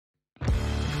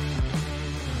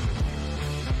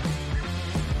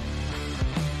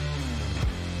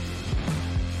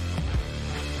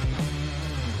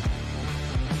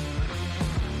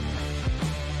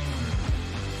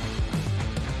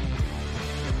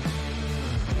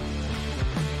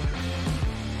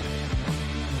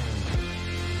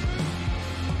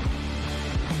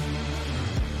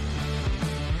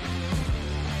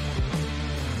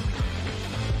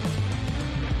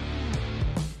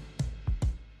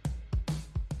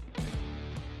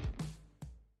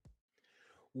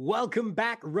Welcome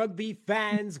back, rugby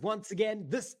fans. Once again,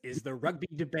 this is the Rugby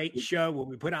Debate Show where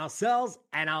we put ourselves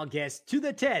and our guests to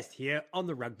the test here on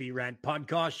the Rugby Rant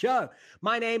podcast show.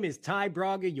 My name is Ty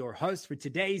Braga, your host for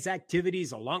today's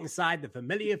activities, alongside the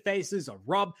familiar faces of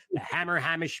Rob, the Hammer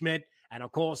Hammerschmidt, and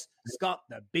of course, Scott,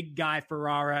 the big guy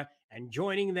Ferrara. And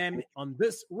joining them on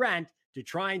this rant to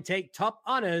try and take top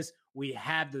honors, we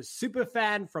have the super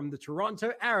fan from the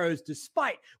Toronto Arrows,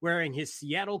 despite wearing his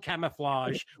Seattle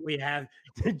camouflage. We have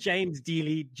James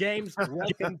Dealey. James,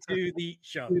 welcome to the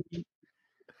show.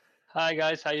 Hi,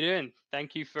 guys. How you doing?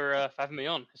 Thank you for having me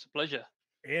on. It's a pleasure.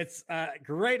 It's a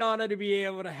great honor to be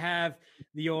able to have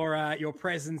your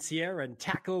presence here and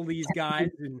tackle these guys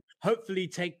and hopefully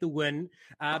take the win.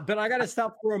 But I got to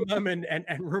stop for a moment and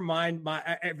remind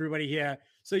everybody here.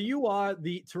 So you are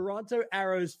the Toronto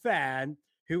Arrows fan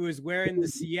who is wearing the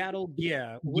Seattle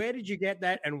gear. Where did you get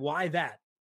that and why that?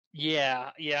 Yeah,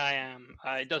 I am.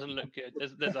 It doesn't look good.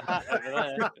 There's a hat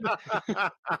over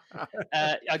there.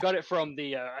 I got it from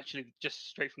the actually just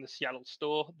straight from the Seattle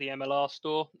store, the MLR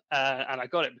store, and I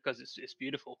got it because it's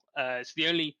beautiful. It's the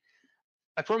only.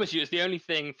 I promise you, it's the only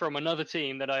thing from another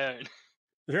team that I own.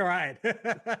 You're right.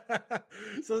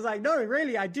 So it's like, no,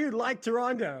 really, I do like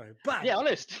Toronto, but yeah,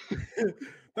 honest.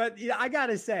 But yeah, I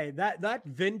gotta say that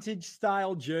vintage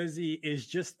style jersey is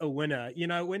just a winner. You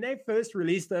know, when they first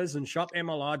released those on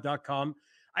shopmlr.com,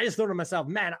 I just thought to myself,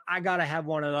 man, I gotta have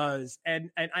one of those. And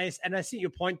I see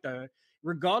your point though.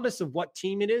 Regardless of what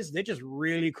team it is, they're just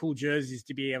really cool jerseys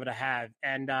to be able to have.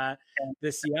 And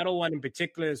the Seattle one in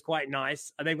particular is quite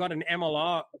nice. They've got an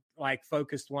MLR like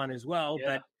focused one as well,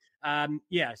 but.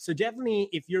 So definitely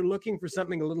if you're looking for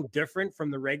something a little different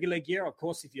from the regular gear, of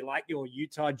course, if you like your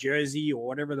Utah jersey or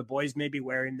whatever the boys may be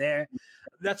wearing there,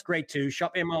 that's great too.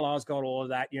 Shop MLR's got all of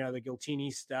that, you know, the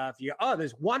Giltini stuff.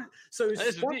 There's one. So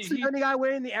Scott's the only guy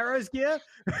wearing the Arrows gear?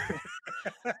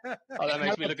 Oh, that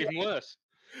makes me look even worse.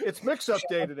 It's mix-up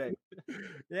day today.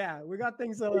 Yeah, we got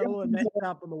things a little messed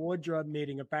up in the wardrobe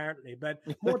meeting, apparently. But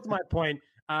more to my point,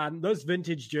 those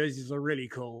vintage jerseys are really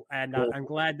cool. And I'm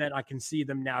glad that I can see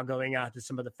them now going out to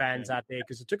some of the fans out there,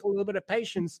 because it took a little bit of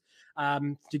patience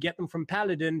to get them from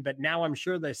Paladin. But now I'm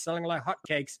sure they're selling like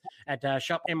hotcakes at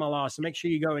Shop MLR. So make sure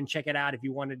you go and check it out if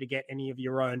you wanted to get any of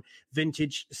your own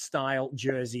vintage style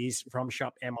jerseys from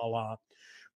Shop MLR.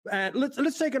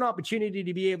 Let's take an opportunity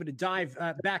to be able to dive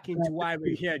back into why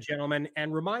we're here, gentlemen,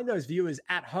 and remind those viewers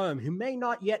at home who may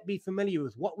not yet be familiar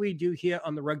with what we do here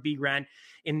on the Rugby Rant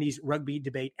in these rugby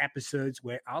debate episodes,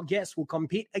 where our guests will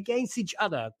compete against each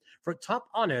other for top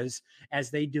honors as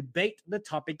they debate the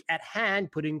topic at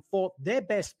hand, putting forth their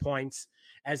best points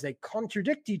as they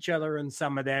contradict each other in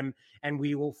some of them, and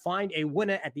we will find a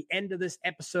winner at the end of this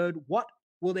episode. What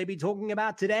will they be talking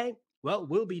about today? Well,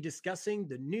 we'll be discussing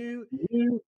the new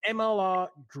MLR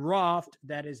draft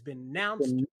that has been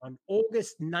announced on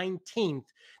August 19th,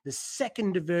 the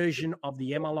second version of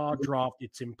the MLR draft,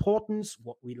 its importance,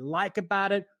 what we like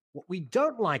about it, what we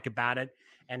don't like about it.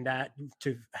 And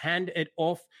to hand it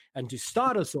off and to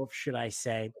start us off, should I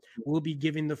say, we'll be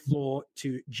giving the floor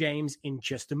to James in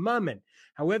just a moment.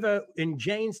 However, when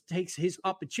James takes his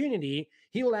opportunity,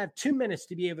 he will have 2 minutes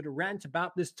to be able to rant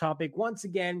about this topic. Once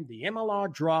again, the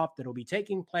MLR draft that will be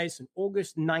taking place on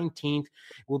August 19th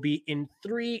will be in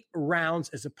 3 rounds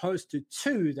as opposed to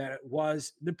 2 that it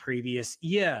was the previous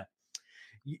year.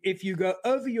 If you go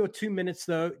over your 2 minutes,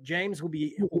 though, James will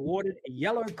be awarded a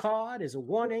yellow card as a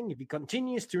warning. If he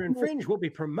continues to infringe, will be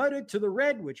promoted to the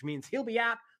red, which means he'll be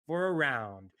out for a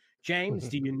round. James,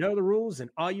 do you know the rules,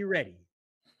 and are you ready?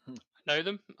 I know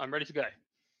them. I'm ready to go.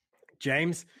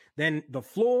 James, then the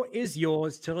floor is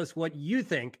yours. Tell us what you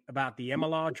think about the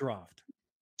MLR draft.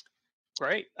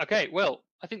 Great. Okay. Well,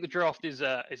 I think the draft is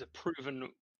a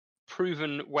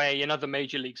proven way in other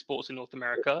major league sports in North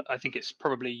America. I think it's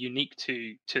probably unique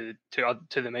to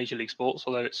the major league sports,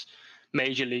 although it's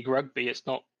Major League Rugby. It's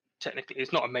not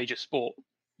a major sport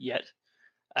yet.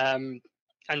 And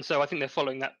so I think they're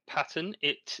following that pattern.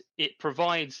 It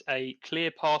provides a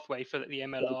clear pathway for the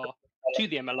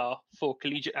MLR for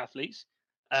collegiate athletes,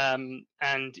 and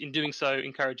in doing so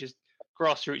encourages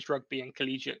grassroots rugby and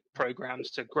collegiate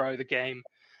programs to grow the game,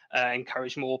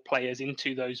 encourage more players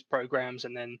into those programs,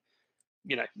 and then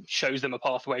shows them a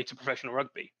pathway to professional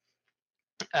rugby.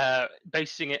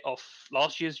 Basing it off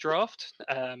last year's draft,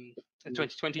 the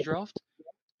 2020 draft,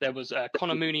 there was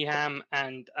Connor Mooneyham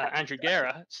and Andrew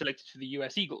Guerra selected for the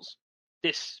US Eagles.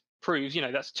 This proves,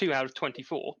 that's 2 out of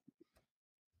 24.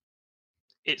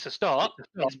 It's a start.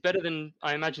 It's better than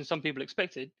I imagine some people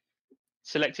expected.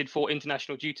 Selected for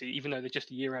international duty, even though they're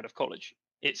just a year out of college.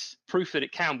 It's proof that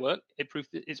it can work.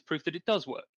 It's proof that it does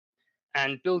work.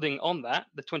 And building on that,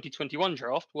 the 2021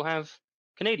 draft will have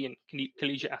Canadian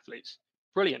collegiate athletes.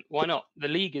 Brilliant. Why not? The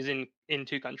league is in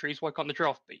two countries. Why can't the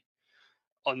draft be?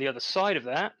 On the other side of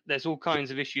that, there's all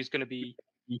kinds of issues going to be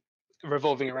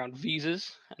revolving around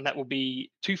visas, and that will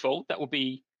be twofold. That will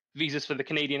be visas for the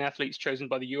Canadian athletes chosen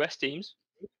by the US teams,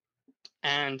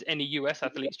 and any US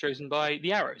athletes chosen by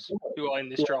the Arrows, who are in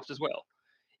this draft as well.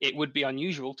 It would be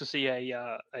unusual to see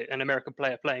an American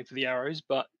player playing for the Arrows,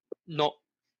 but not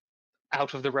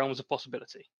out of the realms of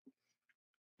possibility.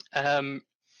 One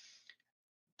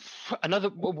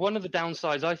of the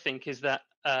downsides, I think, is that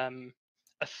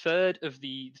a third of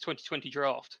the 2020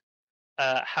 draft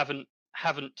haven't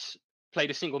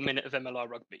played a single minute of MLR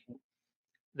rugby.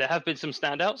 There have been some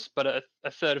standouts, but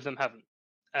a third of them haven't.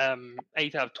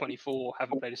 8 out of 24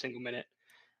 haven't played a single minute.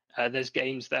 There's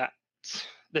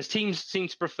teams seem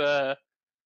to prefer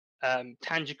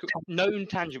known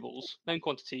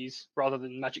quantities rather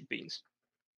than magic beans.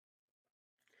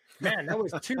 Man, that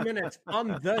was 2 minutes on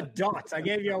the dot. I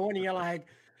gave you a warning, you're like,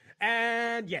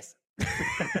 and yes.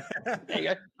 There you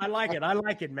go. I like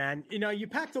it, man. You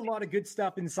packed a lot of good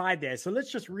stuff inside there. So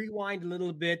let's just rewind a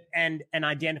little bit and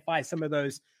identify some of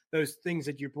those things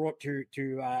that you brought to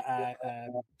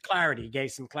clarity,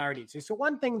 gave some clarity to. So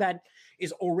one thing that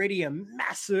is already a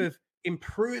massive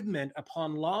improvement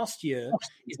upon last year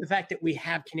is the fact that we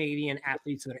have Canadian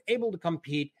athletes that are able to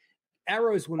compete.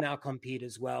 Arrows will now compete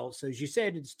as well. So as you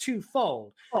said, it's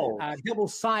twofold.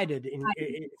 Double-sided,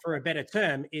 for a better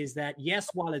term, is that, yes,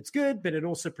 while it's good, but it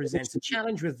also presents a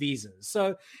challenge with visas.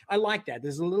 So I like that.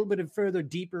 There's a little bit of further,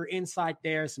 deeper insight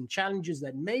there, some challenges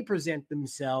that may present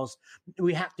themselves.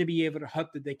 We have to be able to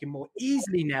hope that they can more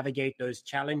easily navigate those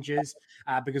challenges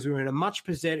because we were in a much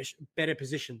better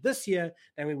position this year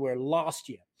than we were last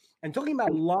year. And talking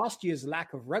about last year's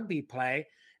lack of rugby play,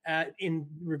 in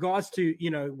regards to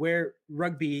where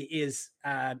rugby is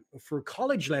for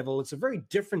college level, it's a very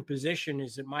different position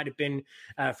as it might have been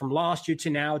from last year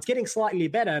to now. It's getting slightly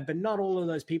better, but not all of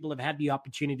those people have had the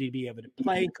opportunity to be able to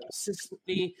play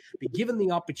consistently, be given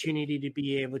the opportunity to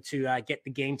be able to get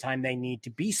the game time they need to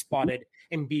be spotted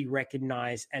and be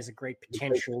recognized as a great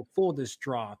potential for this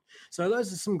draft. So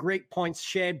those are some great points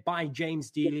shared by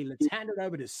James Dealey. Let's hand it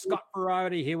over to Scott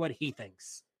Ferrari to hear what he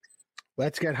thinks.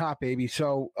 Let's get hot, baby.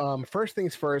 So first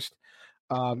things first,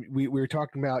 you were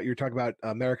talking about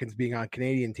Americans being on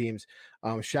Canadian teams.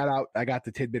 Shout out, I got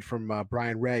the tidbit from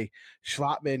Brian Ray.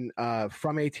 Schlottman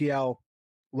from ATL,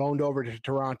 loaned over to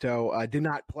Toronto, did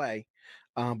not play,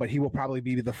 but he will probably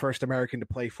be the first American to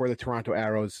play for the Toronto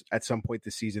Arrows at some point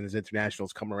this season as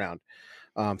internationals come around.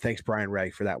 Thanks, Brian Ray,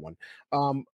 for that one.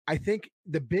 I think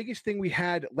the biggest thing we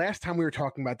had last time we were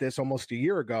talking about this almost a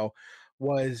year ago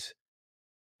was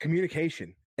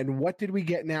communication. And what did we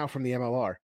get now from the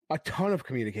MLR? A ton of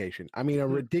communication. I mean, a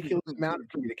ridiculous amount of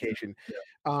communication.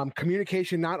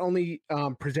 Communication not only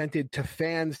presented to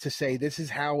fans to say this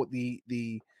is how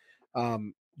the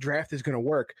draft is going to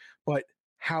work, but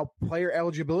how player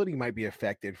eligibility might be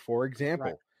affected. For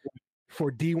example, for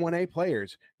D1A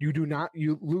players, you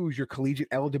lose your collegiate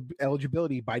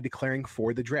eligibility by declaring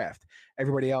for the draft.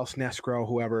 Everybody else, NESCRO,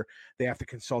 whoever, they have to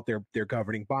consult their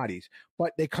governing bodies.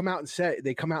 But they come out and say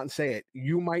it.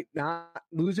 You might not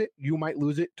lose it. You might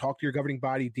lose it. Talk to your governing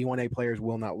body. D1A players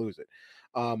will not lose it.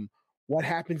 What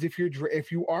happens if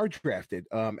you are drafted?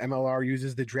 MLR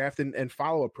uses the draft and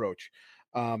follow approach,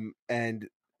 and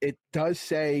it does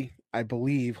say, I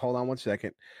believe. Hold on one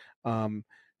second.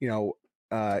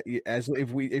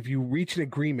 If you reach an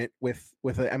agreement with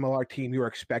an MLR team, you are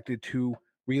expected to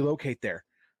relocate there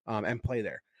and play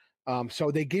there.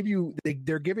 So they're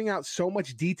giving out so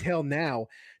much detail now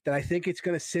that I think it's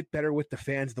going to sit better with the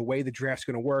fans, the way the draft's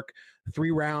going to work.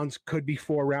 3 rounds, could be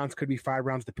 4 rounds, could be 5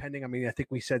 rounds, depending. I mean, I think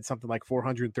we said something like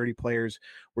 430 players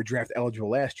were draft eligible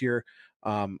last year.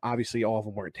 Obviously, all of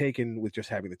them weren't taken with just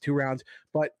having the 2 rounds.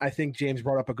 But I think James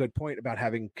brought up a good point about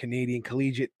having Canadian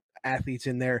collegiate athletes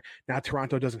in there. Now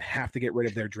Toronto doesn't have to get rid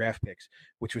of their draft picks,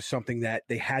 which was something that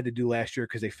they had to do last year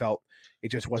because they felt it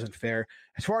just wasn't fair.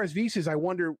 As far as visas, I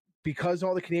wonder, because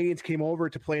all the Canadians came over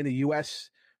to play in the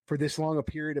U.S. for this long a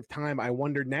period of time, I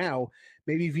wonder now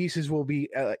maybe visas will be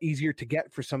easier to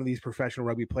get for some of these professional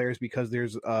rugby players because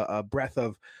there's a breadth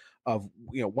of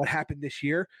what happened this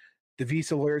year. The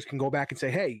visa lawyers can go back and say,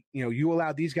 hey, you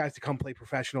allowed these guys to come play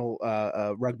professional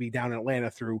rugby down in Atlanta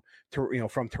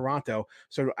from Toronto.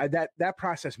 So that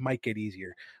process might get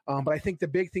easier. But I think the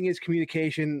big thing is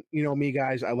communication. Me,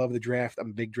 guys, I love the draft. I'm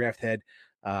a big draft head.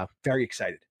 Very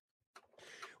excited.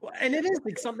 Well, and it is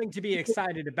like something to be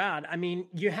excited about. I mean,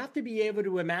 you have to be able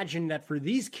to imagine that for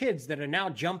these kids that are now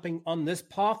jumping on this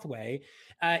pathway,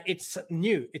 it's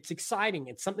new, it's exciting,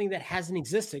 it's something that hasn't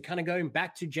existed. Kind of going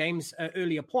back to James'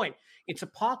 earlier point, it's a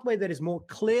pathway that is more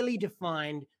clearly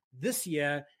defined this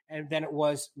year than it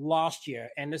was last year.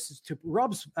 And this is to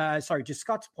to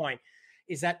Scott's point,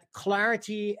 is that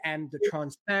clarity and the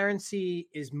transparency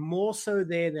is more so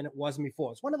there than it was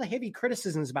before. It's one of the heavy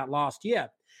criticisms about last year.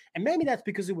 And maybe that's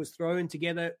because it was thrown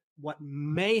together what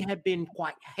may have been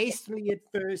quite hastily at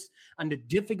first under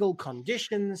difficult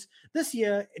conditions. This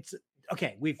year, it's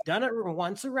okay, we've done it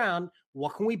once around.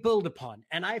 What can we build upon?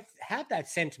 And I have that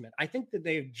sentiment. I think that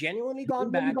they've genuinely gone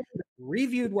back,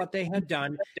 reviewed what they had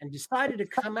done, and decided to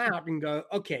come out and go,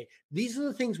 okay, these are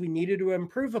the things we needed to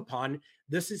improve upon.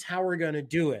 This is how we're going to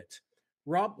do it.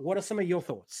 Rob, what are some of your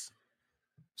thoughts?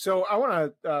 So I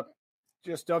want to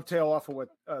just dovetail off of what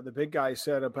the big guy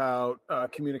said about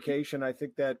communication. I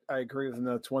think that I agree with him.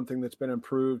 That's one thing that's been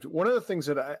improved. One of the things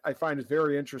that I find is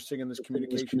very interesting in this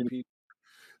communication piece,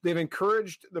 they've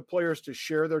encouraged the players to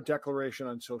share their declaration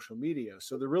on social media.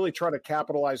 So they're really trying to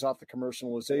capitalize off the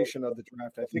commercialization of the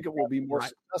draft. I think it will be more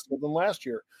successful than last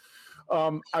year.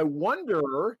 I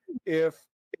wonder if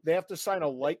they have to sign a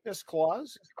likeness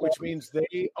clause, which means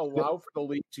they allow for the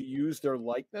league to use their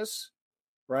likeness,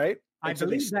 right? I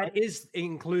believe that is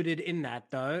included in that,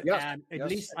 though. Yes, at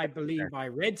least I believe I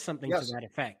read something to that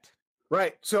effect.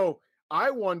 Right. So I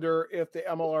wonder if the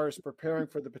MLR is preparing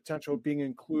for the potential of being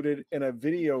included in a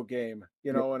video game,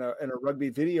 in a rugby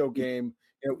video game,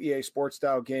 EA Sports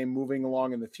style game moving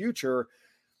along in the future.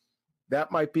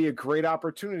 That might be a great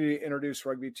opportunity to introduce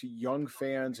rugby to young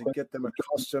fans and get them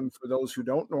accustomed, for those who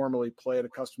don't normally play it,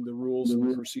 accustomed to the rules and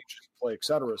the procedures to play, et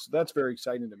cetera. So that's very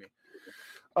exciting to me.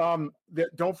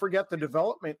 Don't forget the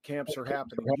development camps are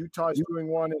happening. Utah's doing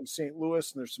one in St.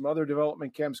 Louis, and there's some other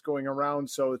development camps going around.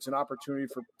 So it's an opportunity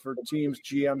for teams,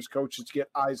 GMs, coaches to get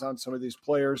eyes on some of these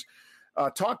players.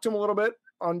 Talk to them a little bit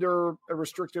under a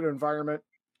restricted environment,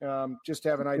 just to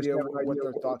have an idea of what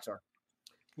their thoughts are.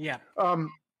 Yeah.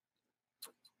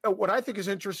 What I think is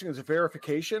interesting is the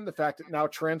verification, the fact that now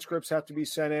transcripts have to be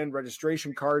sent in,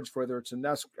 registration cards, whether it's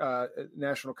a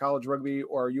National College Rugby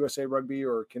or USA Rugby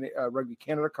or Rugby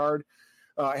Canada card,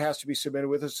 has to be submitted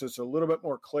with us. So it's a little bit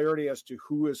more clarity as to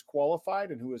who is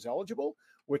qualified and who is eligible,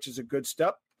 which is a good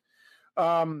step.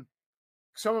 Some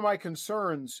of my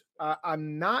concerns,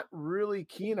 I'm not really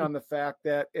keen on the fact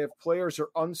that if players are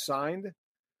unsigned,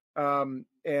 and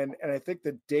I think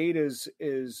the date is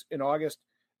in August,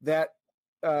 that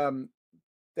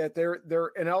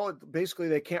they're ineligible. Basically,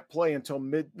 they can't play until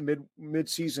mid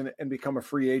season and become a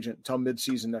free agent until mid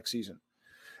season next season.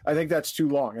 I think that's too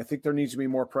long. I think there needs to be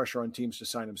more pressure on teams to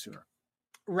sign them sooner.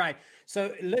 Right.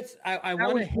 So I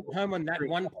want to hit home on that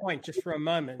one point just for a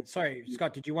moment. Sorry,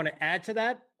 Scott, did you want to add to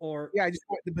that? Or yeah,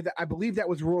 but I believe that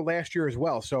was a rule last year as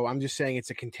well. So I'm just saying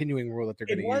it's a continuing rule that they're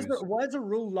going to use. It was a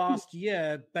rule last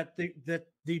year, but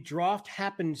the draft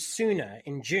happened sooner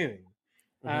in June.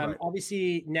 Right.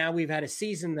 Obviously, now we've had a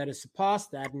season that has surpassed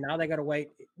that, and now they got to wait.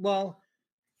 Well,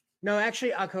 no,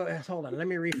 actually, hold on. Let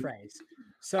me rephrase.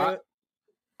 So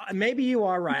maybe you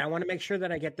are right. I want to make sure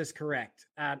that I get this correct.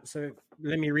 So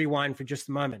let me rewind for just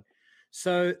a moment.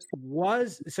 So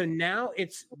now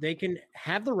they can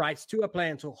have the rights to a player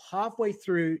until halfway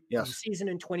through the season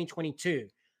in 2022.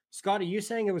 Scott, are you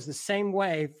saying it was the same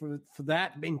way for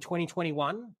that in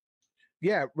 2021?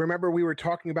 Yeah, remember we were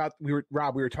talking about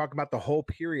the whole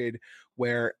period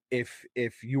where if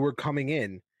you were coming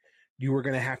in, you were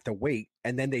going to have to wait,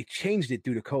 and then they changed it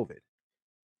due to COVID.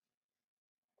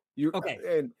 Okay,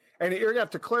 and you're going to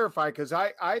have to clarify, because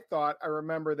I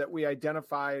remember that we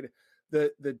identified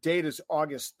the date as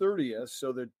August 30th,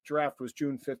 so the draft was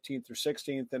June 15th or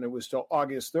 16th, and it was till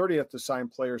August 30th to sign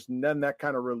players, and then that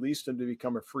kind of released them to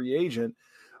become a free agent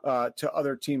to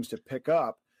other teams to pick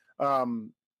up.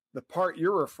 The part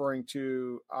you're referring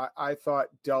to, I thought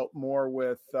dealt more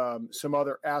with some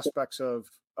other aspects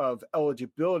of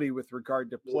eligibility with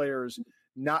regard to players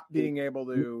not being able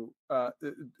to,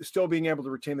 still being able to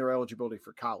retain their eligibility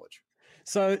for college.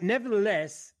 So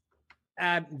nevertheless,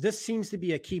 this seems to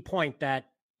be a key point that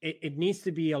it needs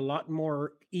to be a lot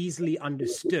more easily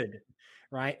understood,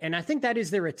 right? And I think that is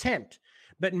their attempt.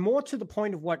 But more to the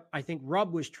point of what I think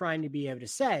Rob was trying to be able to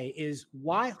say is,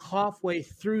 why halfway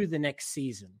through the next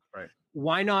season? Right.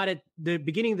 Why not at the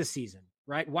beginning of the season,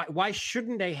 right? Why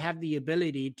shouldn't they have the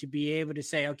ability to be able to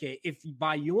say, okay, if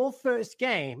by your first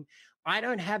game, I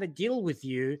don't have a deal with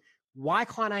you, why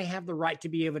can't I have the right to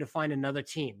be able to find another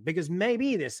team? Because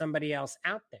maybe there's somebody else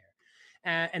out there.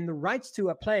 And the rights to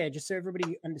a player, just so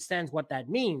everybody understands what that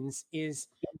means, is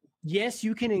yes,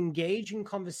 you can engage in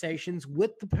conversations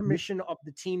with the permission of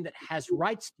the team that has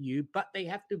rights to you, but they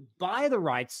have to buy the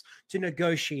rights to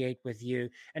negotiate with you.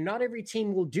 And not every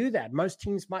team will do that. Most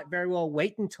teams might very well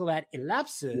wait until that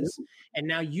elapses. And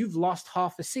now you've lost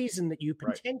half a season that you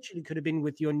potentially could have been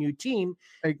with your new team.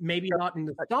 Maybe not in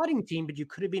the starting team, but you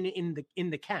could have been in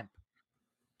the camp.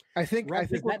 I think does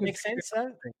that make sense,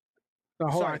 sir? No,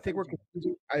 hold on. I think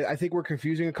we're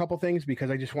confusing a couple things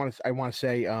because I want to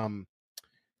say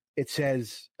it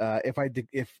says if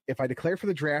I declare for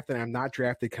the draft and I'm not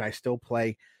drafted, can I still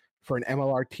play for an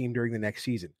MLR team during the next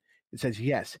season? It says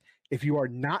yes. If you are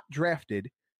not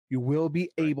drafted, you will be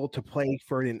able to play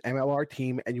for an MLR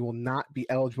team and you will not be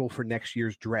eligible for next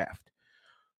year's draft.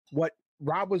 What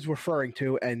Rob was referring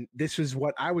to, and this is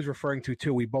what I was referring to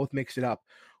too, we both mixed it up,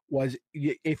 was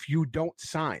if you don't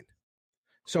sign.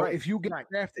 So if you get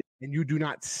drafted and you do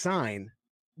not sign.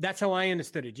 That's how I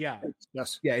understood it. Yeah.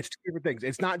 Yes. Yeah, it's two different things.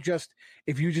 It's not just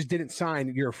if you just didn't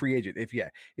sign, you're a free agent. If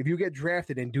you get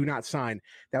drafted and do not sign,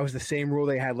 that was the same rule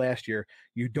they had last year.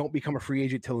 You don't become a free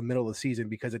agent till the middle of the season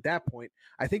because at that point,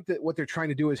 I think that what they're trying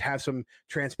to do is have some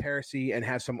transparency and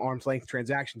have some arm's length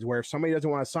transactions where if somebody doesn't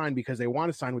want to sign because they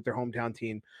want to sign with their hometown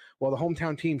team, well, the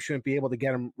hometown team shouldn't be able to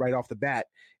get them right off the bat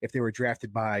if they were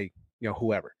drafted by,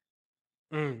 whoever.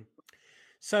 Mm.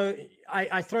 So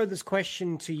I throw this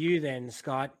question to you then,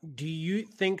 Scott. Do you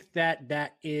think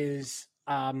that is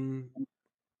in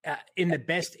the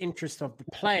best interest of the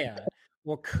player,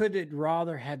 or could it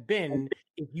rather have been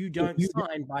if you don't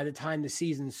sign by the time the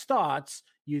season starts,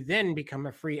 you then become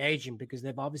a free agent because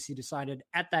they've obviously decided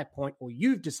at that point, or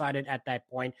you've decided at that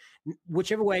point,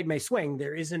 whichever way it may swing,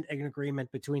 there isn't an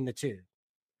agreement between the two?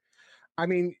 I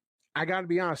mean, I got to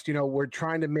be honest, we're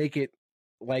trying to make it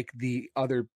like the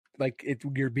other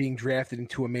you're being drafted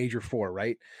into a major four,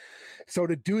 right? So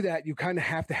to do that, you kind of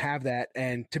have to have that.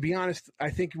 And to be honest, I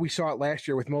think we saw it last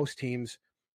year with most teams.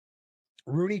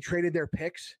 Rooney traded their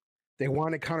picks. They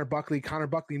wanted Connor Buckley. Connor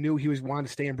Buckley knew he wanted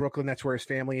to stay in Brooklyn. That's where his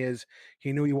family is.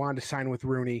 He knew he wanted to sign with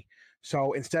Rooney.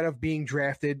 So instead of being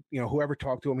drafted, whoever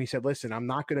talked to him, he said, listen, I'm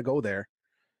not going to go there.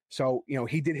 So,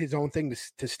 he did his own thing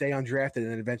to stay undrafted and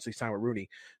then eventually sign with Rooney.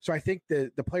 So I think the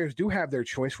players do have their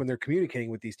choice when they're communicating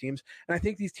with these teams. And I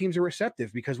think these teams are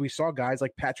receptive because we saw guys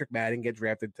like Patrick Madden get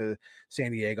drafted to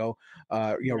San Diego,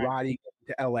 Roddy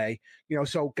to LA,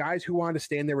 so guys who wanted to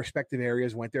stay in their respective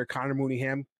areas went there. Connor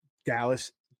Mooneyham,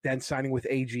 Dallas, then signing with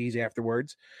AGs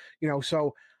afterwards,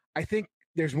 so I think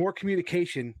there's more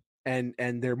communication and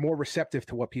they're more receptive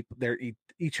to what people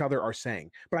each other are saying.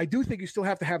 But I do think you still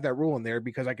have to have that rule in there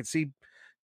because I could see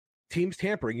teams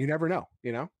tampering. You never know,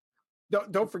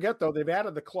 Don't forget though, they've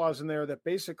added the clause in there that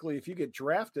basically if you get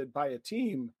drafted by a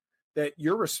team that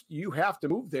you have to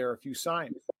move there if you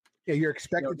sign. Yeah, you're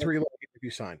expected to relocate if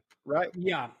you sign. Right.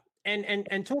 Yeah.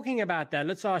 And talking about that,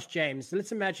 let's ask James.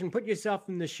 Let's imagine, put yourself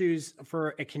in the shoes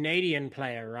for a Canadian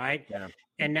player, right? Yeah.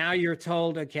 And now you're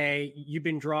told, okay, you've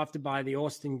been drafted by the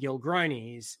Austin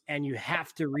Gilgronis and you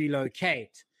have to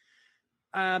relocate.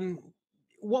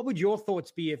 What would your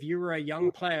thoughts be if you were a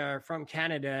young player from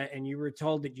Canada and you were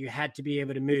told that you had to be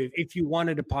able to move if you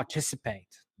wanted to participate?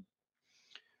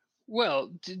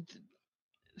 Well,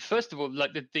 first of all,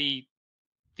 like the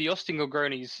Austin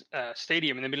Gilgronis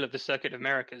Stadium in the middle of the Circuit of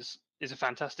Americas is a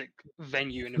fantastic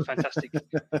venue and a fantastic.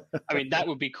 I mean, that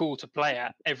would be cool to play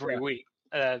at every week.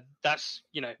 That's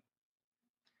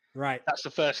right. That's the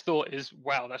first thought is,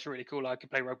 wow, that's really cool. I could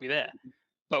play rugby there.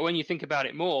 But when you think about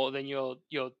it more, then you're.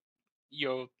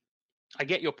 I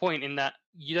get your point in that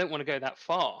you don't want to go that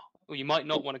far, or you might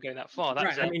not want to go that far.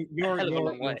 That's right. You're a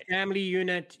long way. Family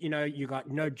unit. You got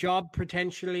no job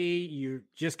potentially. You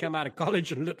just come out of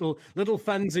college and little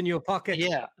funds in your pocket.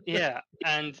 Yeah,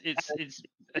 and it's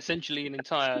essentially an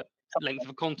entire length of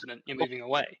a continent you're moving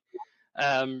away.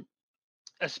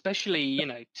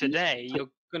 Especially today, you're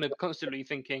going to constantly be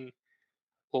thinking,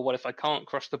 well, what if I can't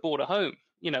cross the border home?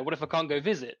 What if I can't go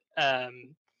visit?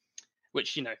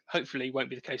 Which hopefully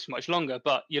won't be the case for much longer,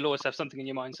 but you'll always have something in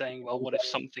your mind saying, well, what if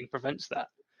something prevents that?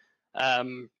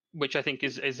 Which I think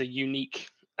is a unique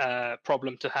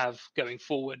problem to have going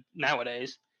forward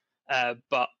nowadays.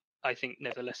 But I think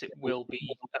nevertheless it will be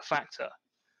a factor.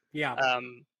 Yeah.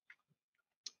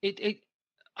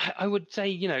 I would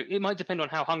say, it might depend on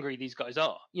how hungry these guys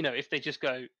are. If they just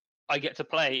go, I get to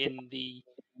play in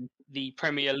the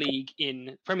Premier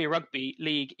Rugby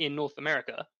League in North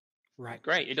America. Right.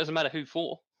 Great. It doesn't matter who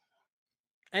for.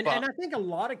 And I think a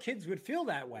lot of kids would feel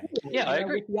that way. Yeah, I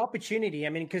agree. With the opportunity. I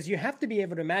mean, because you have to be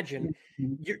able to imagine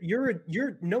you're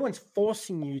no one's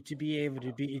forcing you to be able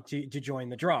to join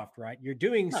the draft, right? You're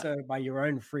doing so by your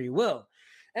own free will.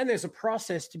 And there's a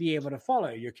process to be able to follow.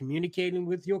 You're communicating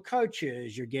with your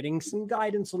coaches. You're getting some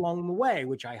guidance along the way,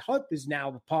 which I hope is now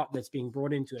a part that's being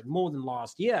brought into it more than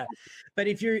last year. But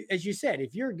if you're, as you said,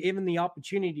 if you're given the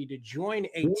opportunity to join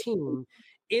a team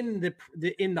in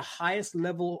the highest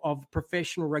level of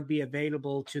professional rugby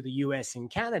available to the US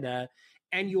and Canada,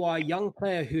 and you are a young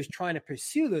player who's trying to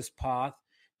pursue this path,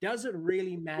 does it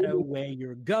really matter where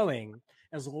you're going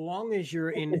as long as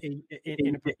you're in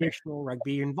a professional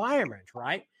rugby environment,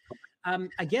 right?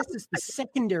 I guess it's the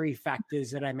secondary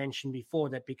factors that I mentioned before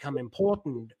that become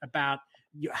important about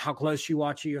how close you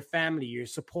are to your family, your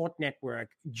support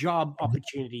network, job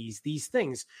opportunities, these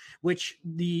things, which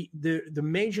the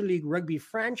Major League Rugby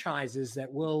franchises that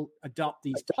will adopt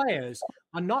these players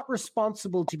are not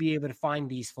responsible to be able to find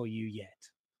these for you yet.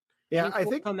 Yeah, Any I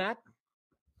think on that.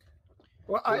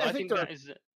 Well, I think that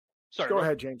is. Sorry, go Rob.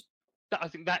 ahead, James. I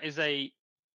think that is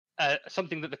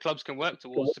something that the clubs can work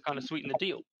towards to kind of sweeten the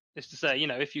deal. Is to say,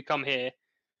 if you come here,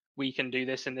 we can do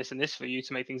this and this and this for you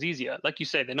to make things easier. Like you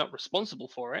say, they're not responsible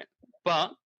for it,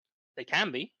 but they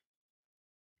can be.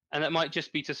 And that might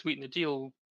just be to sweeten the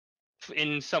deal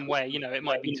in some way. It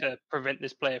might be to prevent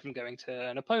this player from going to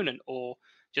an opponent, or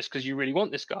just because you really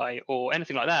want this guy, or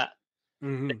anything like that.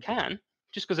 Mm-hmm. They can.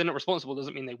 Just because they're not responsible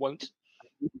doesn't mean they won't.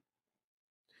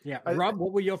 Yeah. Rob,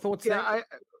 what were your thoughts there?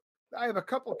 I have a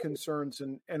couple of concerns,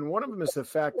 and one of them is the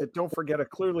fact that, don't forget, it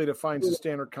clearly defines the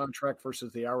standard contract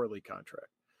versus the hourly contract.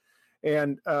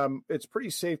 And it's pretty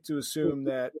safe to assume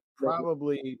that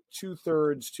probably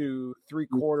 2/3 to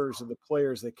 3/4 of the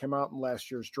players that came out in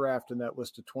last year's draft in that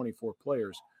list of 24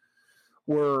 players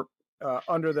were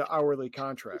under the hourly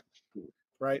contract,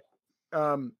 right?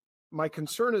 My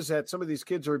concern is that some of these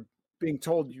kids are being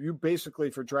told, you basically,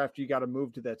 for draft, you got to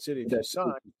move to that city if you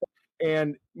sign.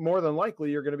 And more than likely,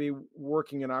 you're going to be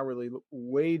working an hourly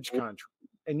wage contract.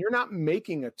 And you're not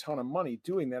making a ton of money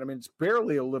doing that. I mean, it's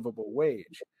barely a livable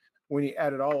wage when you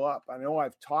add it all up. I know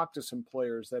I've talked to some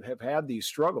players that have had these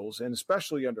struggles, and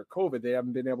especially under COVID, they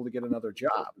haven't been able to get another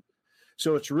job.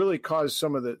 So it's really caused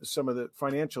some of the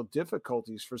financial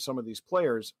difficulties for some of these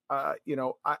players.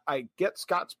 I get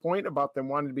Scott's point about them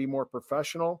wanting to be more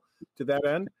professional to that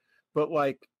end, but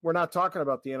we're not talking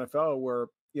about the NFL where,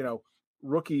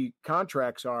 rookie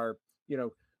contracts are,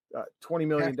 $20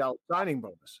 million signing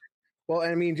bonus. Well,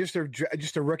 I mean, just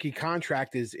a rookie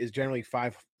contract is generally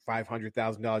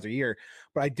 $500,000 a year,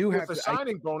 but I do have a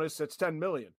signing bonus that's $10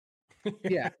 million.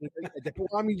 Yeah,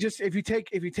 well, I mean, just if you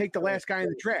take the last guy in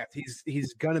the draft,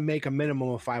 he's gonna make a minimum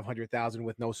of $500,000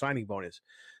 with no signing bonus.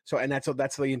 So, and that's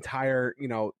the entire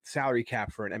salary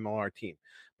cap for an MLR team.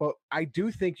 But I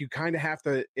do think you kind of have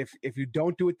to, if you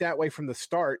don't do it that way from the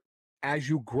start, as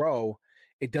you grow,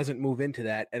 it doesn't move into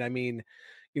that. And I mean,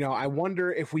 I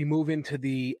wonder if we move into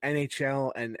the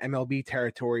NHL and MLB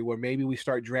territory where maybe we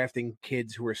start drafting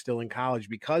kids who are still in college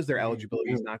because their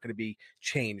eligibility is not going to be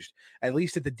changed, at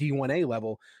least at the D1A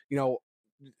level.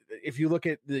 If you look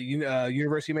at the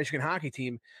University of Michigan hockey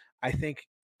team, I think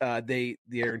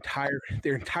their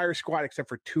entire squad except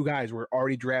for 2 guys were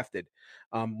already drafted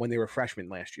when they were freshmen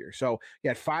last year. So you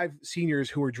had 5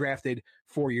 seniors who were drafted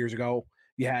 4 years ago.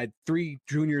 You had 3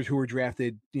 juniors who were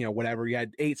drafted, whatever. You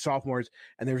had 8 sophomores,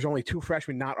 and there was only 2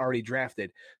 freshmen not already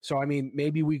drafted. So, I mean,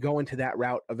 maybe we go into that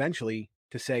route eventually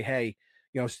to say, hey,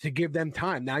 to give them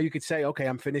time. Now you could say, okay,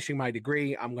 I'm finishing my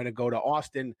degree. I'm going to go to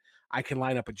Austin. I can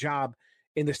line up a job.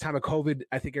 In this time of COVID,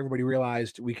 I think everybody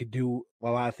realized we could do a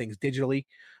lot of things digitally.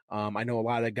 I know a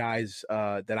lot of the guys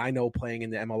that I know playing in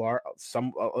the MLR,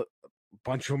 a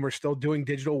bunch of them are still doing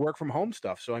digital work from home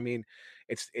stuff. So, I mean,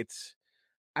 it's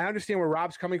I understand where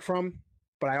Rob's coming from,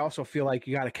 but I also feel like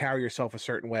you got to carry yourself a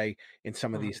certain way in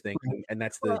some of these things, and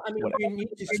that's you need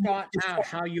to start out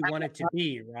how you want it to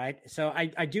be, right? So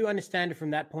I do understand it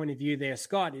from that point of view there,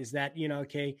 Scott, is that,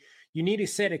 okay, you need to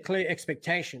set a clear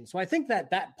expectation. So I think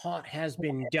that part has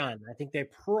been done. I think they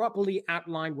properly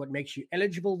outlined what makes you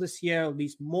eligible this year, at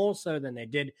least more so than they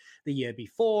did the year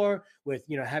before, with,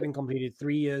 having completed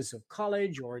 3 years of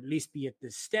college, or at least be at the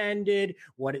standard,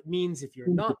 what it means if you're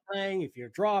not playing, if you're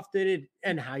drafted,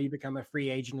 and how you become a free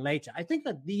agent later. I think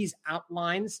that these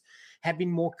outlines have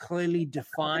been more clearly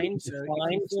defined. So if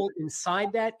you fall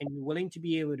inside that and you're willing to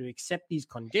be able to accept these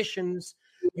conditions,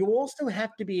 you also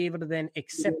have to be able to then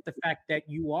accept the fact that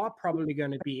you are probably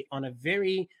going to be on a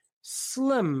very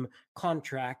slim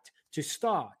contract to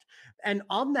start. And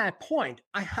on that point,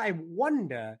 I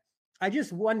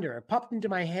just wonder, it popped into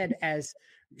my head as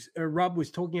Rob was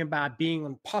talking about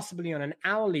being possibly on an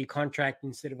hourly contract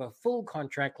instead of a full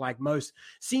contract like most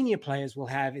senior players will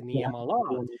have in the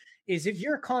MLR, is if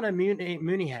you're Connor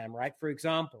Mooneyham, right, for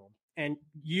example, and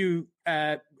you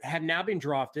have now been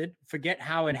drafted. Forget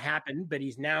how it happened, but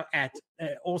he's now at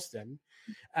Austin.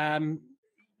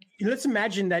 Let's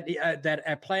imagine that that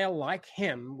a player like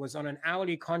him was on an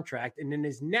hourly contract and then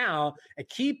is now a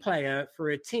key player for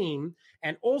a team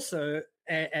and also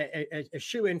a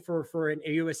shoe-in for a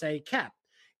USA cap.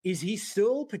 Is he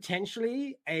still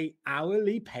potentially a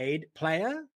hourly paid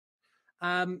player?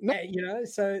 No.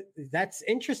 So that's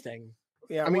interesting.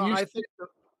 Yeah, I mean, I think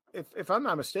if I'm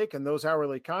not mistaken, those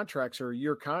hourly contracts are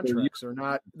year contracts.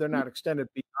 They're not extended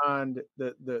beyond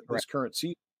this current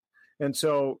season. And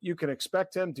so you can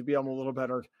expect him to be a little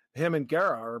better. Him and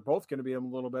Guerra are both going to be in a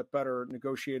little bit better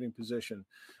negotiating position.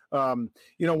 One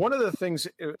of the things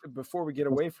before we get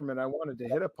away from it, I wanted to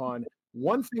hit upon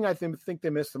one thing. I think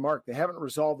they missed the mark. They haven't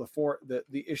resolved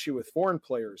the issue with foreign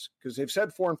players, because they've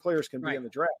said foreign players can be in the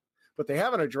draft, but they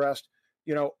haven't addressed,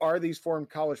 are these foreign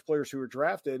college players who are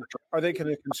drafted, are they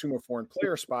going to consume a foreign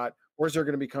player spot, or is there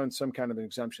going to become some kind of an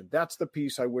exemption? That's the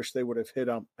piece I wish they would have hit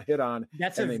on.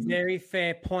 That's a very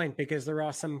fair point, because there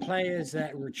are some players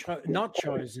that were not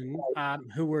chosen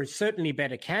who were certainly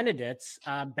better candidates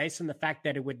based on the fact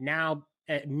that it would now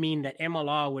mean that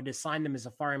MLR would assign them as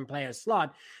a foreign player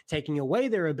slot, taking away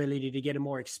their ability to get a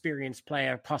more experienced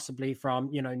player, possibly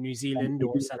from New Zealand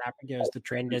or South Africa, as the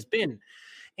trend has been.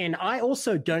 And I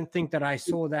also don't think that I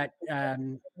saw that,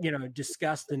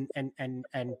 discussed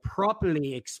and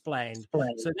properly explained.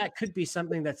 So that could be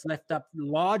something that's left up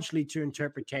largely to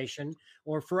interpretation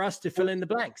or for us to fill in the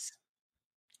blanks.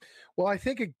 Well, I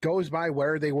think it goes by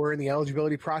where they were in the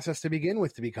eligibility process to begin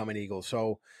with to become an Eagle.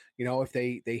 So, if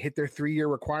they hit their 3-year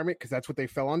requirement, because that's what they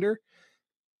fell under,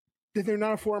 then they're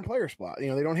not a foreign player slot. They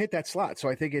don't hit that slot. So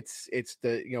I think it's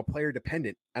the player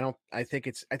dependent. I think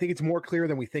it's more clear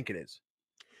than we think it is.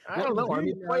 I don't know. I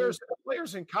mean,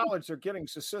 players in college are getting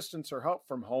assistance or help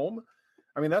from home.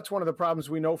 I mean, that's one of the problems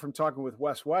we know from talking with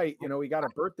Wes White. He got a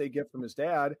birthday gift from his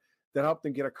dad that helped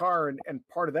him get a car, and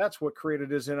part of that's what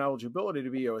created his ineligibility to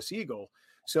be US Eagle.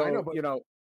 So, I know,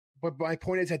 but my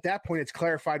point is, at that point, it's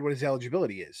clarified what his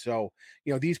eligibility is. So,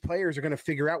 these players are going to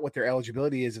figure out what their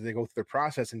eligibility is as they go through the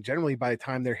process, and generally, by the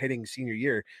time they're hitting senior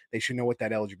year, they should know what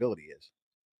that eligibility is.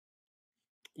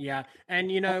 Yeah.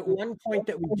 And, one point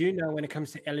that we do know when it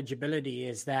comes to eligibility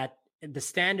is that the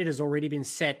standard has already been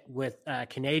set with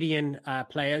Canadian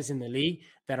players in the league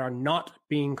that are not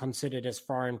being considered as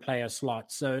foreign player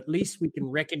slots. So at least we can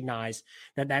recognize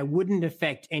that wouldn't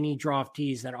affect any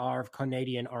draftees that are of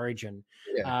Canadian origin.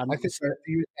 Yeah, I think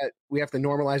we have to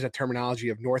normalize that terminology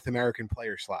of North American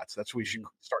player slots. That's what we should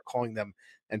start calling them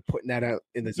and putting that out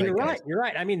in the zeitgeist. You're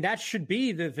right. I mean, that should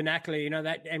be the vernacular,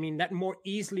 that more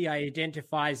easily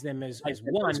identifies them as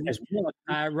one,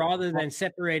 rather than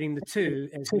separating the two,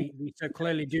 as we so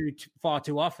clearly do far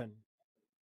too often.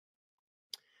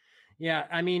 Yeah,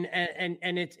 I mean, and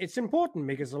it's important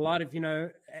because a lot of,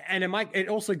 and it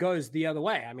also goes the other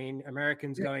way. I mean,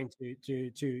 Americans going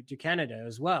to Canada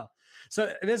as well.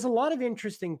 So there's a lot of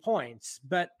interesting points,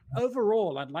 but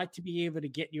overall, I'd like to be able to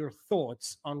get your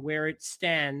thoughts on where it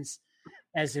stands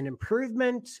as an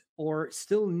improvement or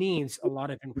still needs a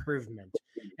lot of improvement.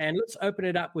 And let's open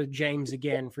it up with James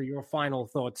again for your final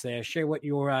thoughts there. Share what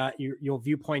your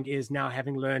viewpoint is now,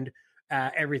 having learned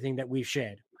everything that we've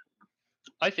shared.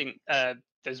 I think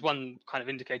there's one kind of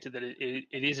indicator that it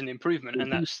is an improvement,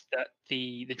 and that's that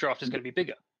the draft is going to be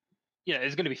bigger.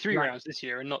 There's going to be 3 rounds this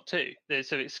year and not 2.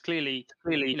 So it's clearly,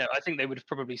 I think they would have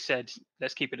probably said,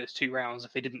 let's keep it as 2 rounds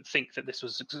if they didn't think that this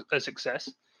was a success.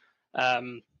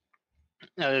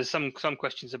 There's some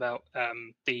questions about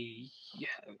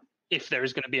if there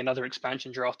is going to be another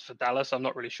expansion draft for Dallas. I'm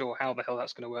not really sure how the hell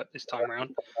that's going to work this time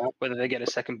around, whether they get a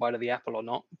second bite of the apple or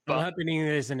not. But I'm hoping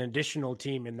there's an additional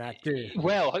team in that too.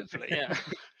 Well, hopefully, yeah.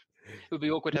 It would be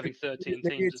awkward having 13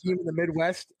 maybe teams. A team in the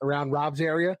Midwest around Rob's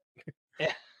area.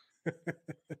 Yeah.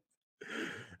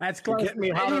 That's close. Get me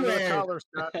hot on that collar,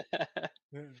 Scott.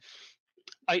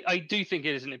 I do think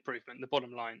it is an improvement. The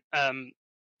bottom line,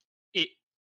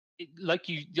 like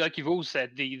you've all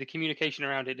said, the communication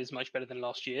around it is much better than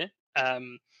last year.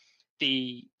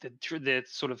 The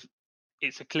sort of,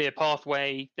 it's a clear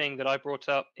pathway thing that I brought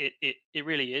up. It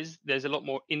really is. There's a lot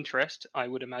more interest, I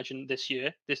would imagine,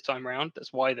 this time around.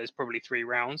 That's why there's probably 3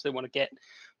 rounds. They want to get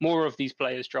more of these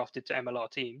players drafted to MLR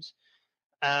teams.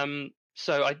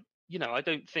 So I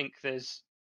don't think that's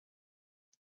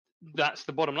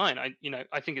the bottom line.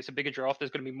 I think it's a bigger draft. There's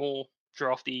going to be more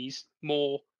draftees,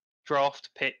 more draft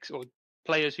picks or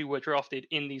players who were drafted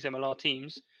in these MLR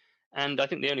teams. And I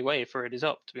think the only way for it is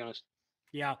up, to be honest.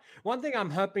 Yeah. One thing I'm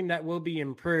hoping that will be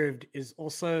improved is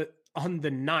also on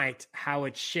the night how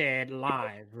it's shared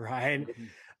live, right?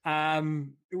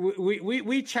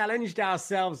 We challenged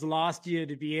ourselves last year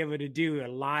to be able to do a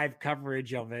live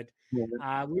coverage of it.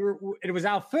 It was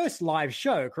our first live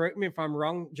show. Correct me if I'm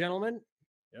wrong, gentlemen.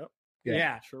 Yep.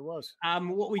 Yeah, sure was.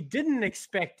 What we didn't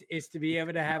expect is to be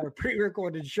able to have a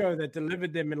pre-recorded show that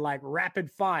delivered them in like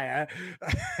rapid fire,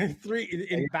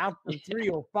 in bouts of 3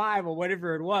 or 5 or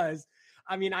whatever it was.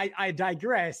 I mean, I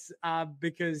digress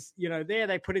because, there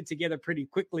they put it together pretty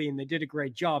quickly and they did a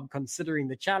great job considering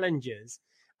the challenges.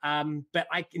 But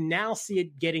I can now see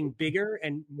it getting bigger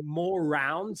and more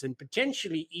rounds and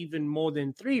potentially even more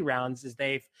than 3 rounds, as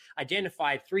they've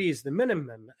identified 3 as the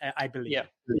minimum, I believe. Yeah.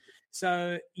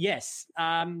 So, yes.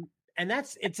 And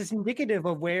it's just indicative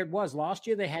of where it was. Last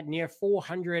year, they had near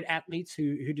 400 athletes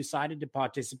who decided to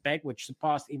participate, which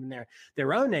surpassed even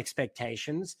their own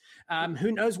expectations.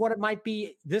 Who knows what it might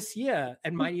be this year?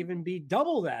 It might even be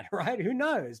double that, right? Who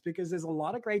knows? Because there's a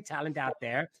lot of great talent out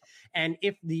there. And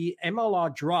if the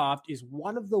MLR draft is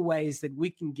one of the ways that we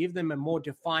can give them a more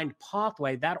defined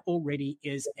pathway, that already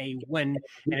is a win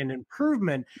and an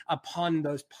improvement upon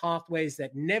those pathways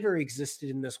that never existed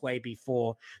in this way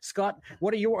before. Scott,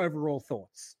 what are your overall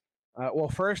thoughts? Well,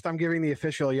 first, I'm giving the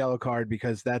official yellow card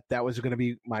because that was going to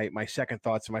be my second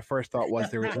thought. So my first thought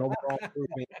was there was an overall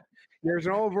improvement. There's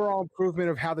an overall improvement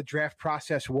of how the draft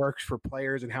process works for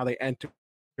players and how they enter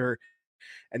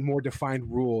and more defined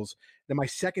rules. Then my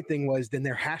second thing was then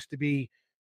there has to be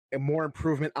a more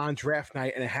improvement on draft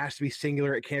night, and it has to be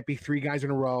singular. It can't be 3 guys in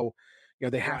a row.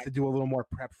 They have to do a little more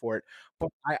prep for it. But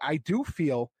I do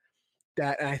feel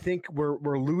that, and I think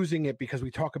we're losing it because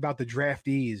we talk about the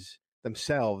draftees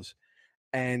themselves,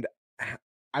 and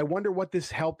I wonder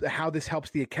how this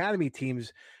helps the academy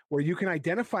teams, where you can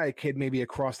identify a kid maybe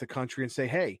across the country and say,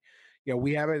 hey,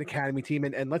 we have an academy team,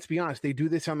 and let's be honest, they do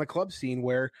this on the club scene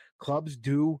where clubs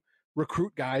do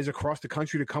recruit guys across the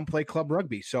country to come play club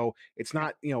rugby. So it's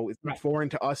not it's not foreign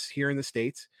to us here in the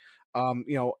States.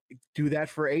 Do that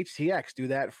for HTX, do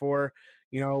that for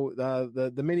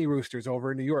the mini Roosters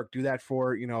over in New York, do that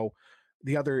for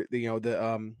the other the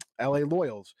LA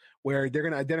Loyals, where they're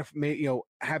going to identify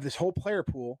have this whole player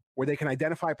pool where they can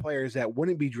identify players that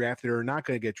wouldn't be drafted or are not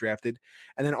going to get drafted,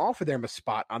 and then offer them a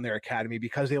spot on their academy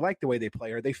because they like the way they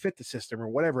play or they fit the system or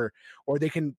whatever, or they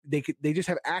just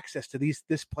have access to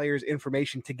this player's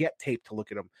information to get tape to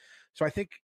look at them. So I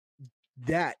think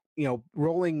that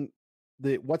rolling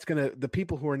the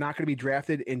people who are not going to be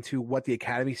drafted into what the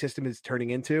academy system is turning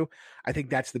into, I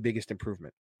think that's the biggest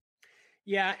improvement.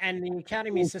 Yeah, and the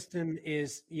academy system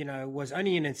was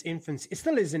only in its infancy. It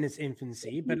still is in its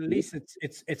infancy, but at least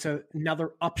it's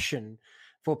another option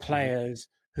for players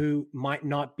who might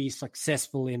not be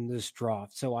successful in this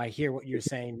draft. So I hear what you're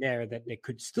saying there, that there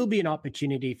could still be an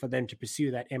opportunity for them to pursue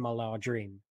that MLR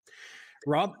dream.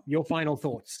 Rob, your final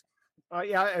thoughts.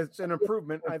 Yeah, it's an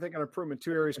improvement. I think an improvement.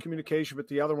 2 areas: communication, but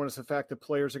the other one is the fact that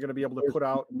players are going to be able to put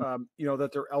out, that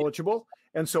they're eligible.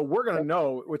 And so we're going to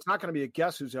know, it's not going to be a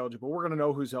guess who's eligible. We're going to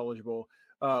know who's eligible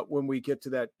when we get to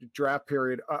that draft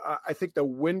period. I think the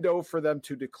window for them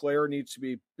to declare needs to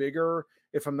be bigger.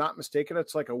 If I'm not mistaken,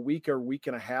 it's like a week or week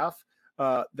and a half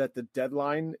that the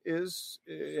deadline is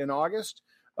in August.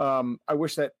 I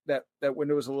wish that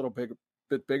window was a little bit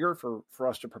bigger for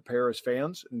us to prepare as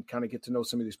fans and kind of get to know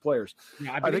some of these players.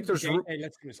 Yeah, I think there's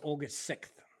August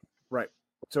 6th. Right.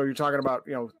 So you're talking about,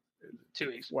 2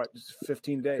 weeks. What,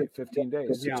 15 days,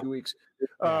 2 weeks.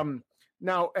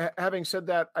 Now, having said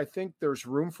that, I think there's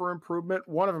room for improvement.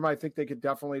 One of them, I think they could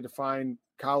definitely define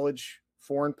college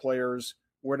foreign players.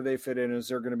 Where do they fit in? Is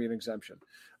there going to be an exemption?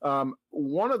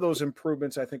 One of those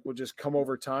improvements, I think, will just come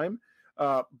over time.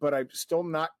 But I'm still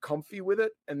not comfy with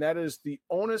it. And that is, the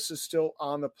onus is still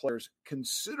on the players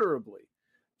considerably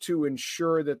to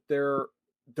ensure that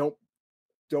don't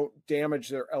damage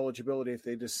their eligibility if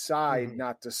they decide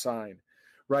not to sign.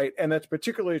 Right. And that's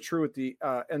particularly true with the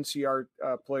NCR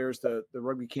players, the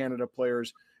Rugby Canada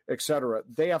players, et cetera.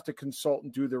 They have to consult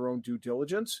and do their own due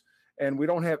diligence. And we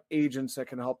don't have agents that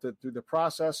can help them through the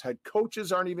process. Head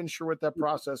coaches aren't even sure what that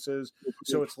process is.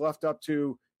 So it's left up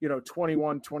to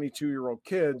 21, 22-year-old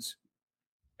kids,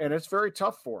 and it's very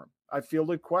tough for them. I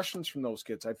fielded questions from those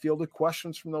kids. I fielded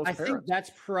questions from those parents. I think that's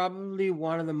probably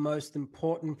one of the most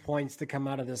important points to come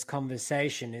out of this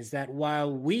conversation, is that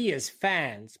while we as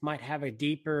fans might have a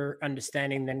deeper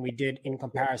understanding than we did in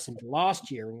comparison to last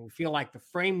year, and we feel like the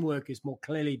framework is more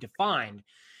clearly defined,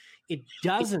 it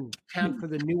doesn't count for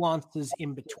the nuances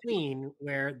in between,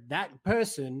 where that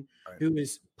person who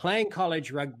is playing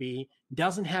college rugby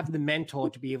doesn't have the mentor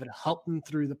to be able to help them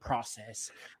through the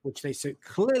process, which they so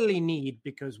clearly need,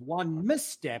 because one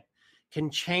misstep can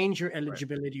change your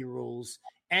eligibility rules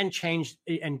and change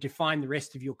and define the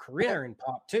rest of your career in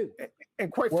part two.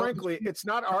 And quite frankly, it's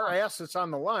not our ass that's on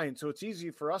the line. So it's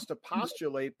easy for us to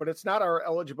postulate, but it's not our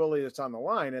eligibility that's on the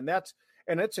line. And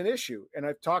it's an issue. And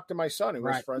I've talked to my son who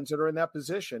has friends that are in that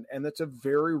position, and that's a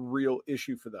very real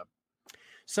issue for them.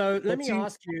 So let me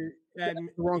ask you, the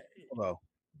wrong people, though.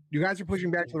 You guys are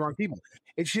pushing back to the wrong people.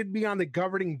 It should be on the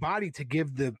governing body to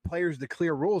give the players the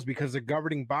clear rules, because the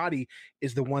governing body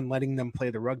is the one letting them play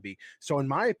the rugby. So in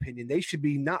my opinion, they should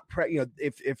be not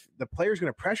if the player's going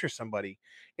to pressure somebody,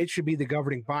 it should be the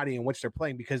governing body in which they're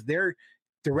playing, because they're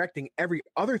directing every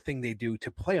other thing they do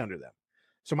to play under them.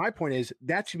 So my point is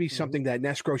that should be something that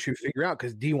NESCRO should figure out,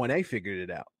 because D1A figured it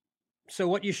out. So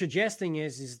what you're suggesting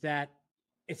is that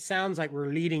it sounds like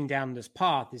we're leading down this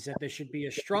path, is that there should be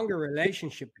a stronger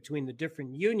relationship between the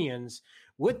different unions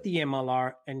with the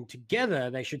MLR, and together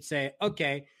they should say,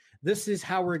 okay, this is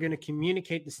how we're going to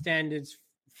communicate the standards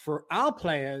for our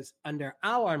players under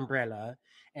our umbrella,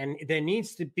 and there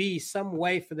needs to be some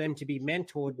way for them to be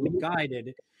mentored and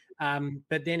guided.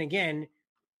 But then again,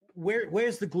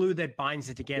 where's the glue that binds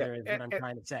it together is what I'm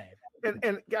trying to say.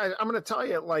 And guys, I'm going to tell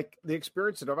you, like, the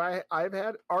experience that I've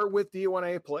had are with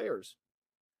D1A players.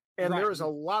 And there is a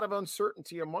lot of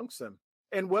uncertainty amongst them.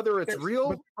 And whether it's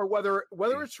real or whether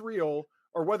it's real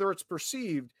or whether it's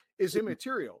perceived is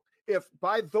immaterial. If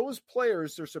by those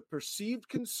players there's a perceived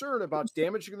concern about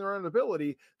damaging their own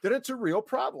ability, then it's a real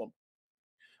problem.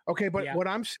 Okay, but what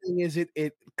I'm saying is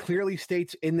it clearly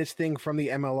states in this thing from the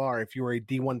MLR, if you are a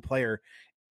D1 player,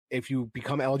 if you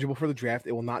become eligible for the draft,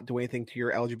 it will not do anything to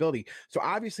your eligibility. So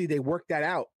obviously they worked that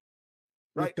out.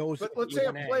 Right. But let's say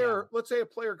a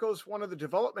player goes to one of the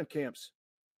development camps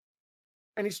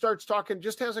and he starts talking,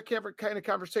 just has a kind of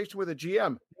conversation with a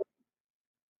GM.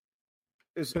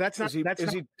 Is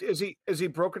he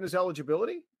broken his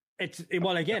eligibility?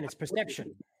 Again, it's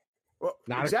perception. Well,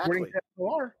 not exactly.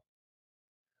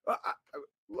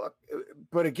 Look,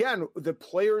 but again, the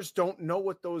players don't know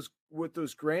what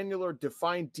those granular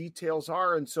defined details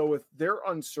are. And so if they're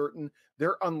uncertain,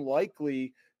 they're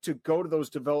unlikely to go to those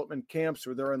development camps,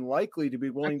 or they're unlikely to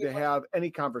be willing to have any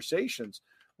conversations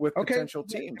with potential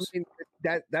teams. I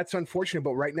mean, that's unfortunate,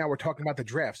 but right now we're talking about the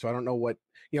draft. So I don't know what,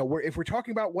 if we're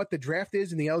talking about what the draft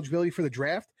is and the eligibility for the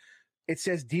draft, it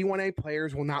says D1A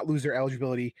players will not lose their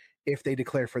eligibility if they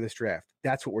declare for this draft.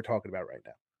 That's what we're talking about right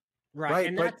now. Right.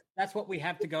 And that's what we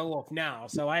have to go off now.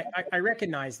 So I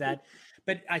recognize that.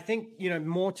 But I think,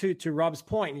 more to Rob's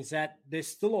point is that there's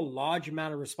still a large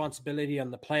amount of responsibility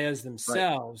on the players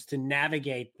themselves to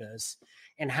navigate this,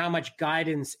 and how much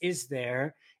guidance is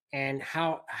there, and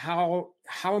how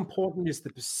important is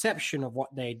the perception of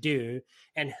what they do,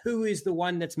 and who is the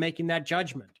one that's making that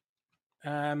judgment.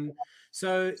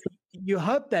 So you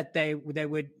hope that they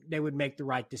would make the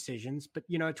right decisions, but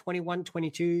 21,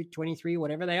 22, 23,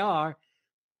 whatever they are,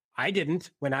 I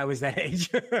didn't when I was that age,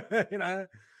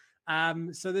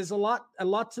 So there's a lot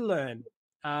to learn.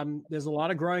 There's a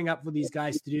lot of growing up for these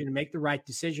guys to do to make the right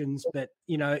decisions. But,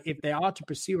 if they are to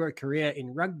pursue a career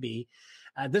in rugby,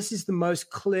 this is the most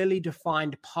clearly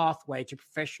defined pathway to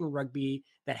professional rugby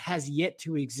that has yet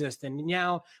to exist. And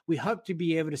now we hope to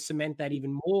be able to cement that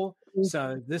even more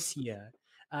so this year.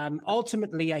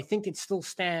 Ultimately, I think it still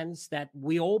stands that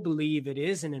we all believe it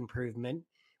is an improvement.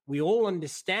 We all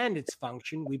understand its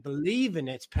function. We believe in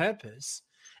its purpose.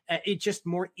 It just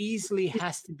more easily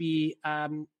has to be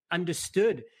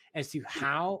understood as to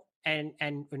how and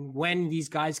when these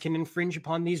guys can infringe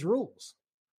upon these rules.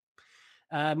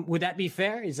 Would that be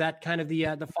fair? Is that kind of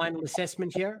the final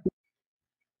assessment here?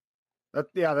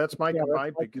 That's my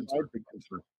big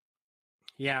concern.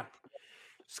 Yeah.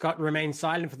 Scott remains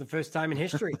silent for the first time in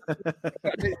history.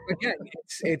 Again,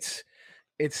 it's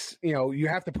you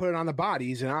have to put it on the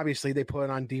bodies, and obviously they put it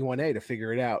on D1A to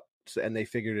figure it out, and they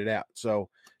figured it out. So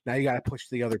now you got to push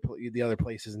the other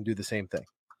places and do the same thing.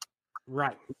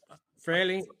 Right.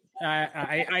 Fairly,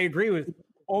 I agree with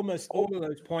almost all of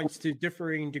those points to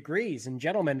differing degrees. And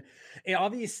gentlemen, it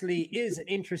obviously is an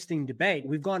interesting debate.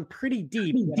 We've gone pretty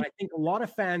deep, but I think a lot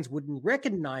of fans wouldn't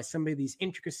recognize some of these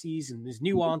intricacies and these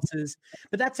nuances.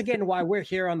 But that's, again, why we're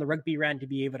here on the Rugby Rant, to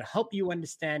be able to help you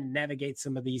understand and navigate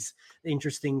some of these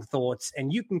interesting thoughts.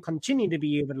 And you can continue to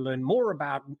be able to learn more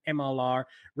about MLR,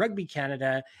 Rugby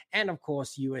Canada, and, of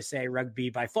course, USA Rugby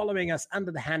by following us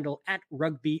under the handle at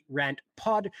Rugby Rant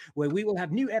Pod, where we will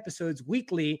have new episodes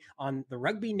weekly on the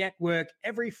Rugby Network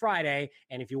every Friday.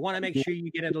 And if you want to make sure you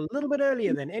get it a little bit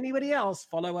earlier than anybody else,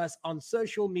 follow us on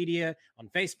social media on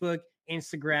Facebook,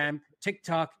 Instagram,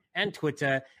 TikTok, and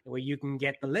Twitter, where you can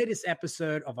get the latest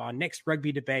episode of our next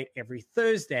rugby debate every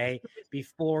Thursday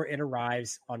before it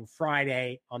arrives on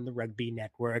Friday on the Rugby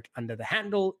Network under the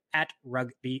handle at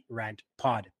Rugby Rant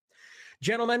Pod.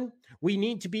 Gentlemen, we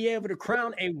need to be able to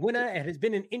crown a winner. It has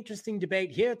been an interesting debate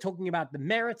here talking about the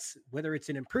merits, whether it's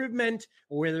an improvement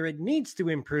or whether it needs to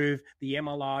improve the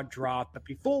MLR draft. But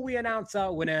before we announce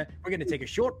our winner, we're going to take a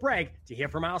short break to hear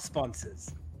from our sponsors.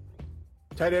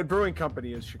 Tighthead Brewing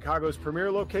Company is Chicago's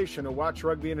premier location to watch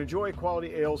rugby and enjoy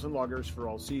quality ales and lagers for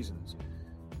all seasons.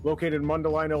 Located in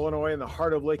Mundelein, Illinois, in the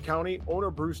heart of Lake County, owner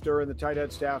Bruce Durr and the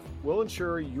Tighthead staff will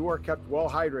ensure you are kept well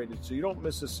hydrated so you don't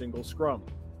miss a single scrum.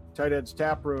 Tighthead's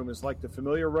tap room is like the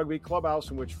familiar rugby clubhouse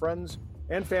in which friends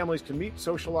and families can meet,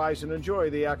 socialize, and enjoy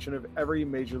the action of every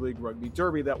Major League Rugby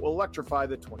derby that will electrify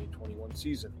the 2021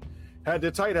 season. Head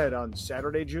to Tighthead on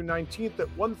Saturday, June 19th at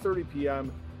 1:30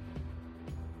 p.m.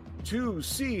 to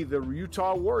see the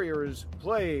Utah Warriors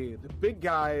play the big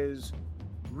guys,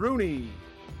 Rooney.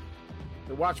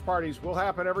 The watch parties will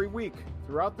happen every week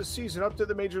throughout the season up to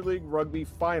the Major League Rugby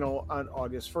final on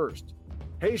August 1st.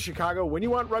 Hey, Chicago, when you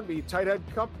want rugby,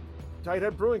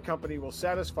 Tighthead Brewing Company will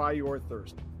satisfy your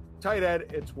thirst.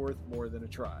 Tighthead, it's worth more than a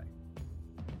try.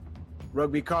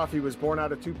 Rugby Coffee was born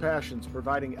out of two passions,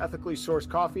 providing ethically sourced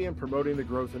coffee and promoting the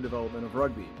growth and development of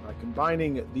rugby. By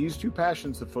combining these two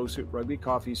passions, the folks at Rugby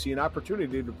Coffee see an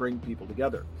opportunity to bring people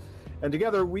together. And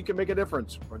together, we can make a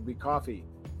difference. Rugby Coffee.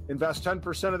 Invest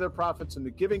 10% of their profits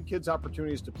into giving kids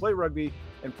opportunities to play rugby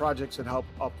and projects that help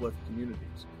uplift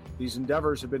communities. These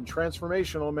endeavors have been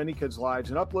transformational in many kids' lives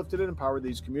and uplifted and empowered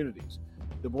these communities.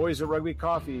 The boys at Rugby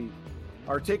Coffee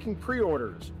are taking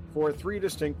pre-orders for 3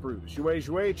 distinct brews, Jouet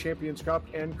Jouet, Champions Cup,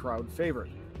 and Crowd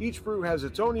Favorite. Each brew has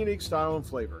its own unique style and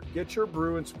flavor. Get your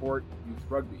brew and support youth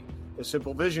rugby. A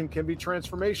simple vision can be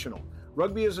transformational.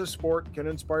 Rugby as a sport can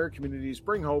inspire communities,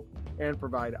 bring hope, and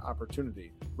provide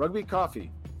opportunity. Rugby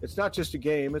Coffee, it's not just a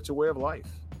game, it's a way of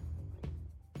life.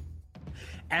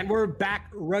 And we're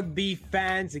back, rugby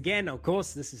fans. Again, of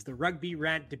course, this is the Rugby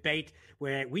Rant debate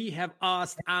where we have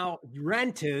asked our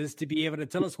ranters to be able to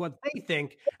tell us what they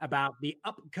think about the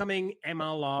upcoming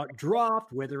MLR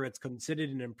draft, whether it's considered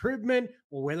an improvement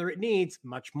or whether it needs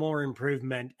much more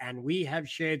improvement. And we have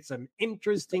shared some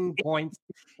interesting points.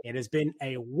 It has been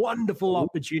a wonderful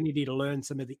opportunity to learn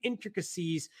some of the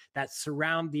intricacies that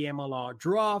surround the MLR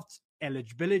draft,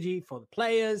 eligibility for the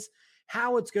players,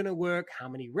 how it's going to work, how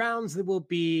many rounds there will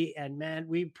be. And man,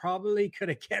 we probably could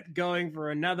have kept going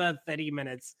for another 30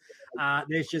 minutes.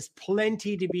 There's just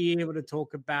plenty to be able to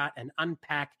talk about and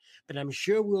unpack, but I'm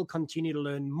sure we'll continue to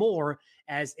learn more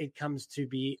as it comes to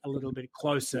be a little bit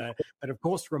closer. But of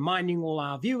course, reminding all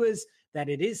our viewers that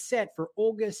it is set for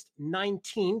August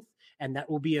 19th, and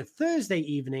that will be a Thursday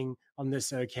evening on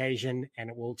this occasion, and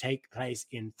it will take place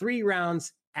in 3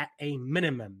 rounds at a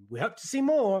minimum. We hope to see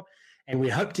more. And we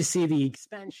hope to see the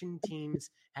expansion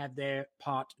teams have their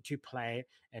part to play.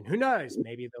 And who knows,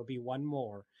 maybe there'll be one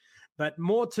more. But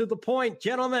more to the point,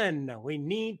 gentlemen, we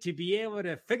need to be able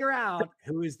to figure out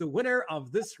who is the winner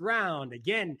of this round.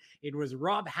 Again, it was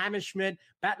Rob Hammerschmidt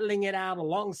battling it out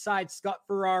alongside Scott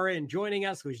Ferrara, and joining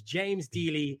us was James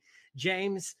Dealey.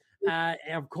 James,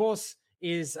 of course,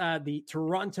 is the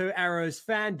Toronto Arrows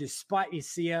fan, despite his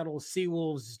Seattle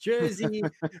Seawolves jersey.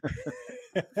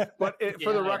 But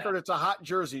for the record, it's a hot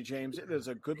jersey, James. It is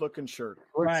a good-looking shirt.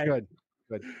 Right.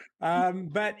 Good.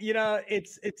 But you know,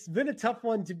 it's been a tough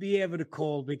one to be able to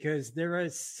call because there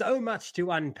is so much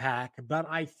to unpack. But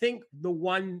I think the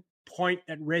one point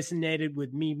that resonated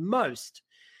with me most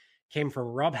came from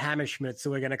Rob Hammerschmidt. So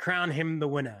we're going to crown him the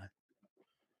winner.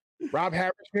 Rob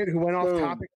Hammerschmidt, who went off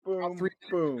topic. Boom,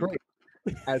 boom. Great.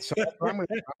 So I'm going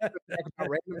to talk about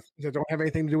random things that don't have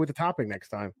anything to do with the topic next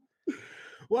time.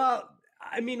 Well,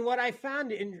 I mean, what I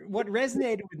found in what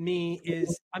resonated with me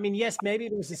is, I mean, yes, maybe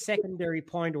it was a secondary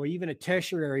point or even a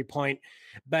tertiary point,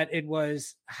 but it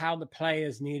was how the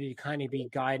players needed to kind of be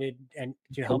guided and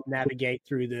to help navigate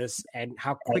through this, and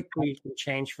how quickly it can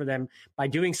change for them by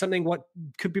doing something what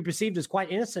could be perceived as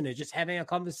quite innocent, as just having a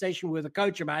conversation with a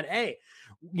coach about, hey,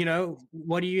 you know,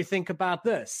 what do you think about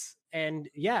this? And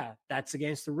yeah, that's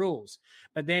against the rules.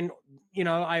 But then, you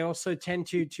know, I also tend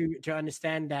to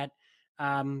understand that,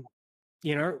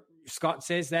 you know, Scott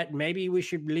says that maybe we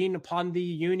should lean upon the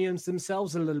unions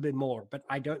themselves a little bit more, but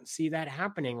I don't see that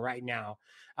happening right now.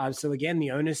 So again,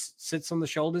 the onus sits on the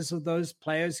shoulders of those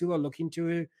players who are looking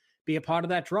to be a part of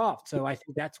that draft. So I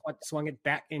think that's what swung it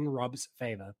back in Rob's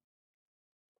favor.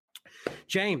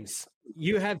 James,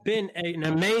 you have been an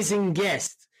amazing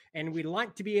guest And we'd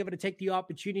like to be able to take the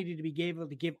opportunity to be able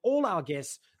to give all our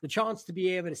guests the chance to be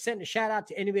able to send a shout out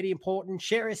to anybody important,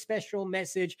 share a special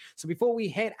message. So before we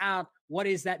head out, what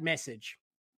is that message?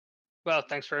 Well,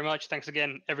 thanks very much. Thanks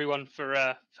again, everyone,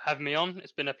 for having me on.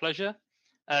 It's been a pleasure.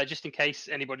 Just in case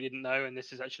anybody didn't know, and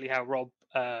this is actually how Rob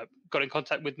got in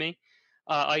contact with me,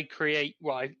 I create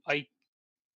my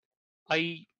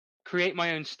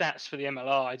own stats for the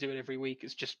MLR. I do it every week.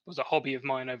 It's just was a hobby of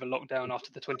mine over lockdown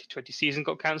after the 2020 season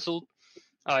got cancelled.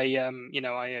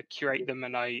 I curate them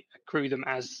and I accrue them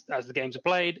as the games are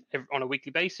played on a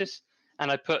weekly basis, and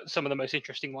I put some of the most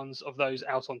interesting ones of those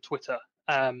out on Twitter.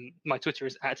 My Twitter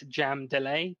is at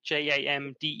jamdelay,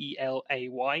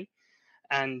 JAMDELAY,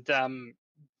 and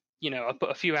I put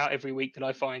a few out every week that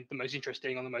I find the most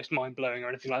interesting or the most mind blowing or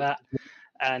anything like that.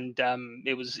 And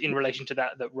it was in relation to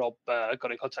that Rob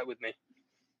got in contact with me.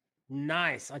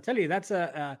 Nice. I tell you, that's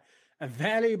a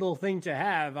valuable thing to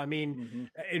have. I mean,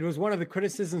 it was one of the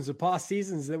criticisms of past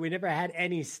seasons that we never had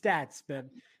any stats, but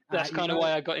that's kind of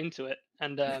why I got into it.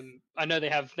 And I know they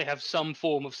have some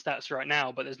form of stats right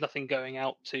now, but there's nothing going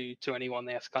out to anyone.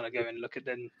 They have to kind of go and look at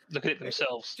it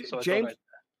themselves. So James,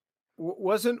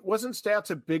 wasn't stats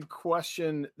a big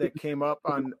question that came up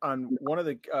on one of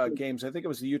the games? I think it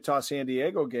was the Utah-San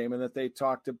Diego game, and that they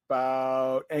talked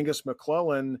about Angus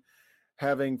McClellan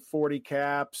having 40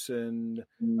 caps, and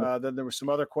then there were some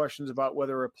other questions about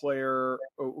whether a player,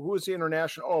 who was the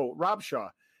international, Rob Shaw,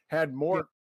 had more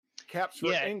caps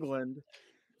for England.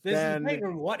 There's debate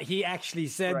on what he actually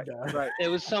said, though. Right.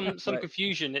 There was some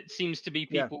confusion. It seems to be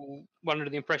people were under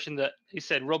the impression that he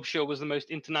said Rob Shaw was the most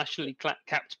internationally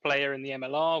capped player in the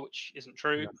MLR, which isn't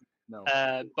true. No.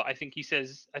 But I think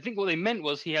what they meant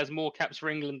was he has more caps for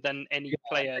England than any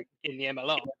player in the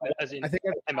MLR, as in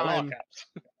MLR caps.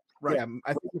 Right. Yeah,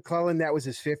 I think McClellan, that was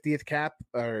his 50th cap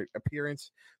or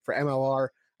appearance for MLR.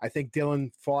 I think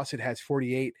Dylan Fawcett has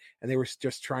 48, and they were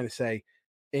just trying to say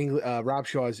Rob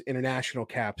Shaw's international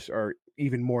caps are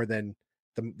even more than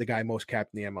the guy most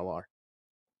capped in the MLR.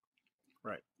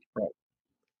 Right.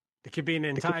 There could be an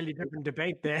entirely different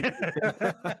debate there.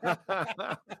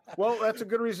 Well, that's a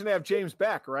good reason to have James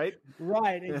back, right?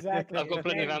 Right, exactly. I've got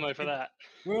plenty of ammo for that.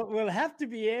 We'll have to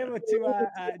be able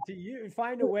to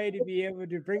find a way to be able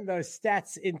to bring those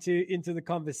stats into the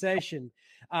conversation.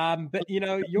 But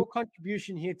your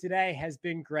contribution here today has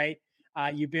been great.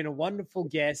 You've been a wonderful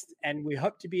guest, and we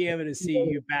hope to be able to see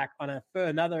you back on for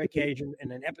another occasion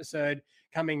in an episode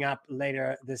coming up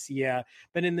later this year.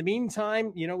 But in the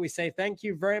meantime, we say thank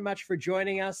you very much for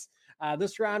joining us.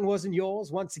 This round wasn't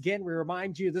yours. Once again, we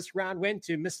remind you this round went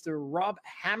to Mr. Rob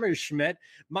Hammerschmidt,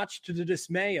 much to the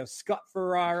dismay of Scott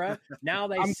Ferrara. Now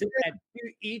they sit at 2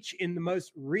 each in the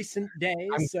most recent days,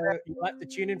 so you'll have to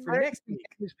tune in for next week.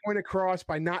 This point across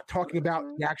by not talking about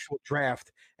the actual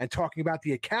draft and talking about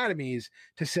the academies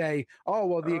to say,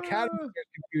 the academy has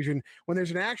confusion when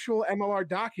there's an actual MLR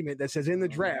document that says in the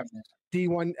draft,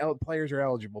 D1 players are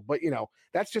eligible. But,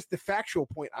 that's just the factual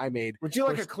point I made. Would you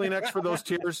like a Kleenex for those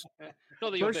tears?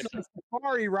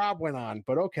 Sorry, Rob went on,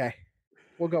 but okay.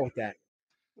 We'll go with that.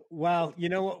 Well,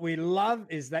 what we love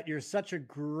is that you're such a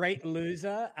great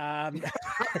loser. You're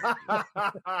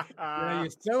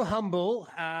so humble.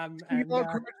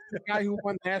 The guy who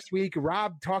won last week,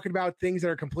 Rob, talking about things that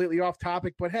are completely off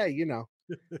topic, but hey,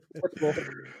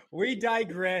 We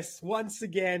digress. Once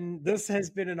again, this has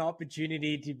been an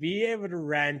opportunity to be able to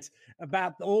rant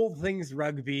about all things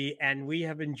rugby, and we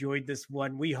have enjoyed this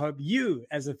one. We hope you,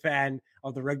 as a fan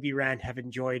of the Rugby Rant, have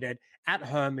enjoyed it at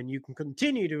home, and you can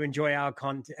continue to enjoy our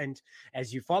content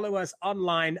as you follow us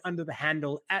online under the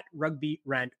handle at Rugby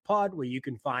Rant Pod, where you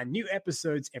can find new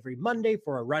episodes every Monday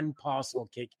for a run, pass, or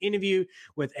kick interview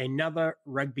with another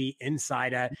rugby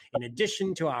insider, in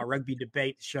addition to our rugby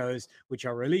debate shows, which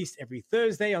are released every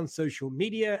Thursday on social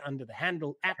media under the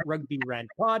handle at Rugby Rant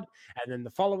Pod, and then the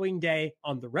following day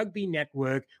on the Rugby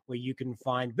Network, where you can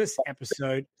find this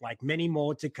episode, like many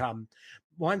more to come.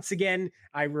 Once again,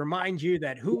 I remind you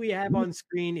that who we have on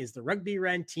screen is the Rugby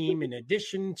Rant team, in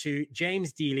addition to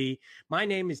James Dealey. My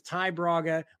name is Ty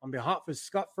Braga. On behalf of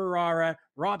Scott Ferrara,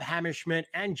 Rob Hammerschmidt,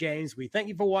 and James, we thank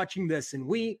you for watching this, and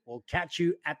we will catch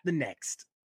you at the next.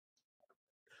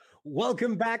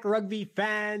 Welcome back, rugby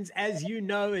fans. As you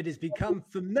know, it has become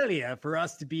familiar for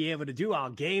us to be able to do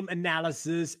our game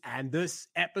analysis, and this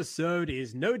episode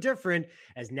is no different,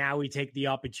 as now we take the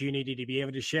opportunity to be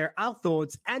able to share our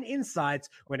thoughts and insights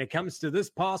when it comes to this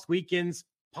past weekend's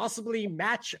possibly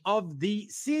match of the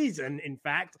season, in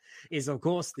fact, is, of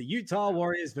course, the Utah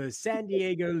Warriors versus San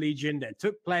Diego Legion that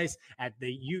took place at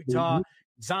the Utah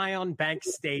Zion Bank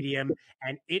Stadium,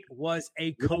 and it was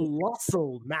a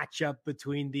colossal matchup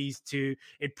between these two.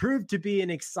 It proved to be an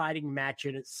exciting match,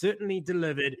 and it certainly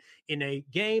delivered in a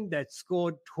game that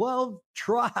scored 12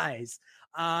 tries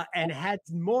and had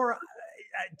more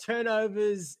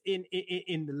turnovers in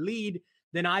the lead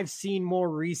than I've seen more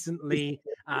recently.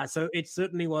 So it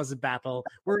certainly was a battle.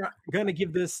 We're going to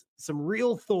give this some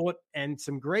real thought and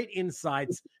some great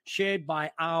insights shared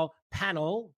by our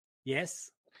panel.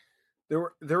 Yes.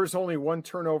 There was only one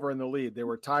turnover in the lead. They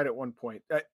were tied at one point.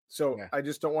 So yeah. I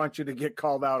just don't want you to get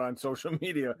called out on social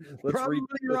media. Probably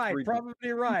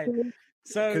right.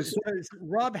 So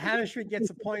Rob Hammerstreet gets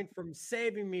a point from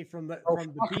saving me from the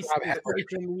beast of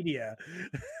social media.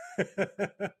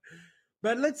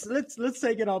 But let's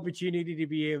take an opportunity to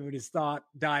be able to start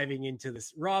diving into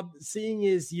this. Rob, seeing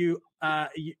as you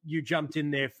jumped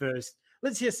in there first,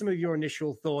 let's hear some of your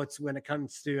initial thoughts when it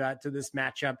comes to this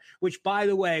matchup, which, by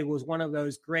the way, was one of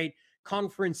those great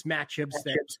conference matchups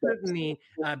that certainly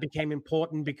became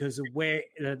important because of where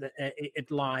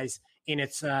it lies in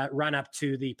its run up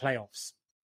to the playoffs.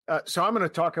 So I'm going to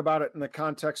talk about it in the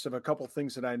context of a couple of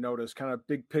things that I noticed, kind of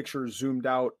big picture, zoomed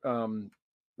out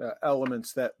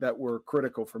elements that were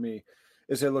critical for me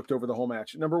as I looked over the whole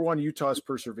match. Number one, Utah's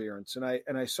perseverance, and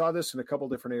I saw this in a couple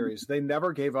different areas. They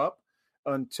never gave up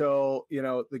until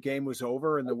the game was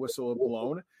over and the whistle had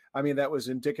blown. I mean, that was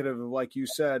indicative of, like you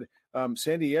said,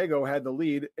 San Diego had the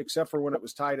lead except for when it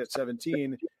was tied at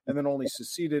 17, and then only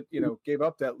seceded, gave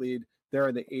up that lead there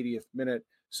in the 80th minute.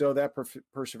 So that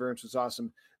perseverance was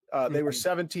awesome. They were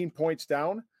 17 points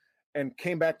down and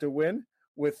came back to win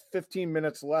with 15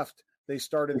 minutes left. They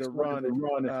started to run,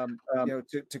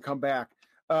 to come back.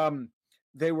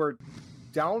 They were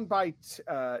down by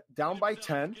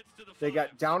 10. They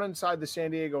got down inside the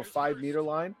San Diego 5-meter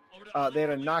line. They had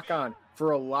a knock on.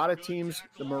 For a lot of teams,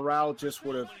 the morale just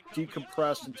would have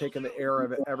decompressed and taken the air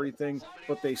of everything,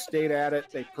 but they stayed at it.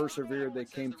 They persevered. They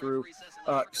came through.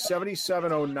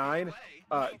 77-09,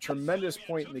 tremendous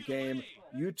point in the game.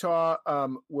 Utah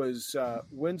wins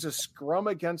a scrum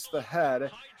against the head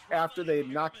after they had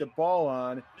knocked the ball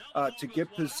on to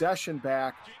get possession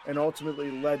back and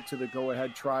ultimately led to the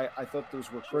go-ahead try. I thought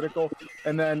those were critical.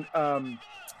 And then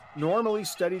normally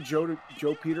steady Joe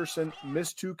Peterson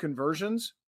missed 2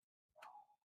 conversions.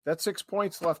 That's 6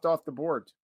 points left off the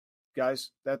board,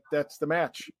 guys. That's the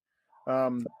match.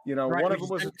 Right, one of them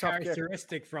was a tough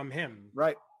characteristic from him.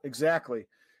 Right. Exactly.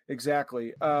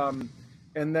 And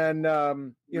then,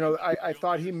 I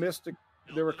thought he missed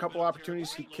there were a couple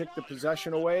opportunities. He kicked the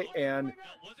possession away, and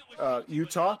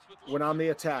Utah went on the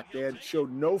attack. They had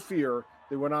showed no fear.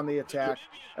 They went on the attack,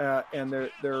 and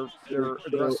their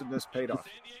aggressiveness paid off.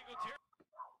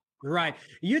 Right.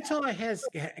 Utah has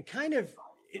kind of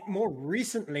more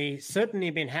recently certainly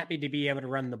been happy to be able to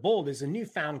run the ball. There's a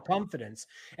newfound confidence.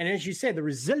 And as you said, the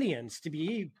resilience to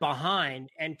be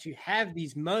behind and to have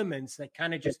these moments that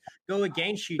kind of just go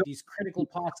against you, these critical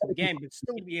parts of the game, but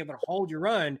still to be able to hold your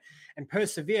own and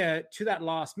persevere to that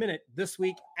last minute this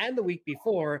week and the week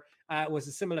before was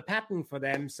a similar pattern for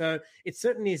them. So it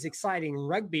certainly is exciting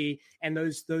rugby, and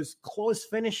those close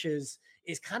finishes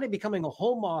is kind of becoming a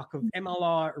hallmark of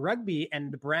MLR rugby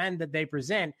and the brand that they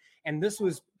present. And this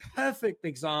was perfect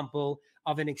example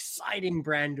of an exciting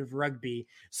brand of rugby.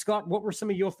 Scott, what were some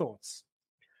of your thoughts?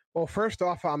 Well, first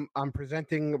off, I'm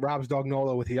presenting Rob's dog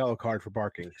Nola with a yellow card for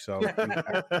barking. So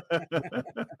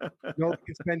Nola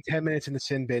can spend 10 minutes in the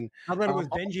sin bin. I thought it was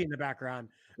Benji in the background.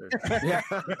 Yeah.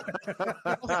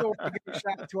 Also, give a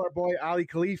shout out to our boy Ali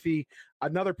Khalifi,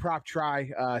 another prop try,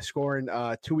 scoring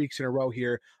 2 weeks in a row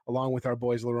here, along with our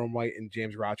boys Lerone White and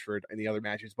James Rochford in the other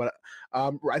matches. But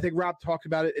I think Rob talked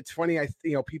about it. It's funny,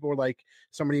 people were like,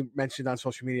 somebody mentioned on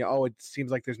social media, oh, it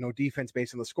seems like there's no defense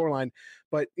based on the scoreline.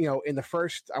 But in the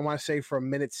first, I want to say from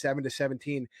minute 7 to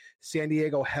 17, San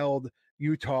Diego held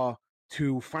Utah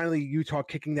to finally Utah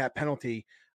kicking that penalty.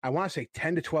 I want to say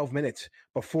 10 to 12 minutes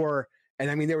before. And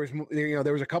I mean, there was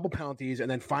a couple penalties, and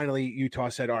then finally Utah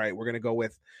said, "All right, we're going to go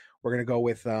with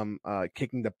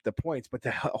kicking the points." But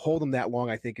to hold them that long,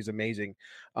 I think, is amazing.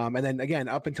 And then again,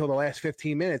 up until the last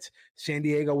 15 minutes, San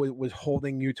Diego was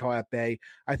holding Utah at bay.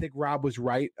 I think Rob was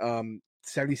right.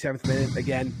 77th minute,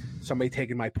 again, somebody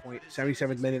taking my point.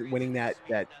 77th minute, winning that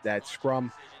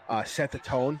scrum, set the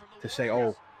tone to say,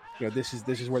 "Oh, this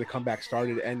is where the comeback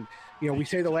started." And we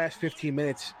say the last 15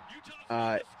 minutes.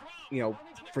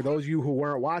 For those of you who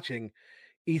weren't watching,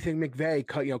 Ethan McVeigh,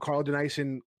 Carl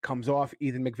Denison comes off.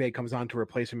 Ethan McVeigh comes on to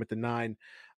replace him at the 9.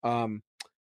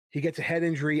 He gets a head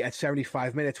injury at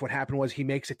 75 minutes. What happened was he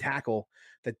makes a tackle.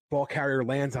 The ball carrier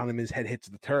lands on him. His head hits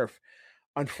the turf.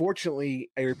 unfortunately,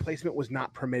 a replacement was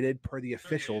not permitted per the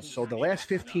officials. So the last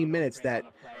 15 minutes that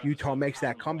Utah makes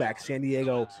that comeback, San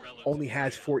Diego only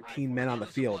has 14 men on the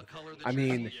field. I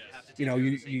mean,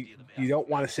 you don't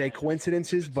want to say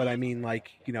coincidences, but I mean,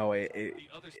 like,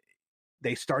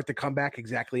 they start the comeback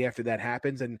exactly after that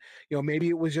happens. And, maybe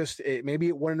it was maybe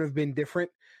it wouldn't have been different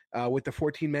with the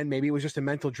 14 men. Maybe it was just a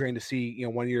mental drain to see,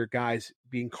 one of your guys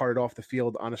being carted off the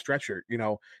field on a stretcher.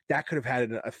 That could have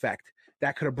had an effect.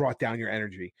 That could have brought down your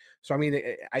energy. So, I mean,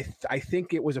 I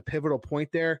think it was a pivotal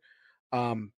point there.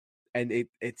 And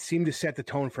it seemed to set the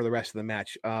tone for the rest of the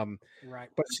match. Right.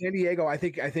 But San Diego, I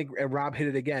think Rob hit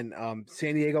it again.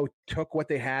 San Diego took what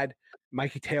they had.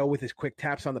 Mikey Tail with his quick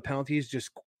taps on the penalties,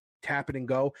 just tap it and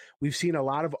go. We've seen a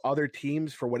lot of other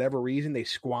teams, for whatever reason, they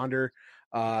squander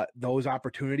those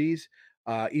opportunities.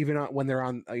 Even when they're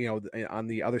on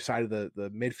the other side of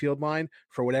the midfield line,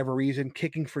 for whatever reason,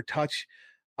 kicking for touch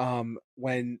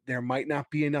when there might not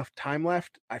be enough time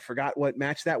left. I forgot what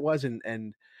match that was,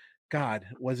 and God,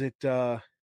 was it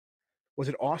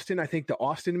Austin? I think the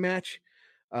Austin match.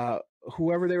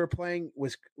 Whoever they were playing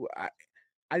was,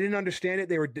 I didn't understand it.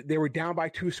 They were down by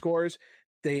 2 scores.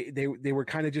 They were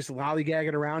kind of just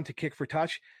lollygagging around to kick for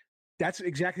touch. That's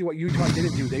exactly what Utah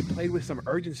didn't do. They played with some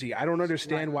urgency. I don't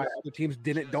understand why other teams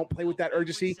don't play with that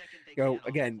urgency.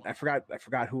 Again, I forgot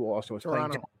who also was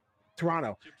playing.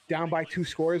 Toronto down by 2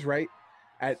 scores, right?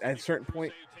 At a certain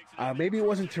point, maybe it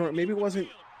wasn't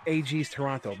AG's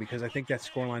Toronto, because I think that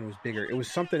scoreline was bigger. It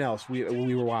was something else we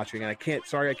were watching, and I can't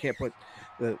put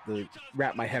the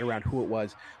wrap my head around who it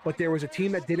was. But there was a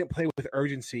team that didn't play with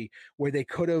urgency, where they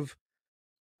could have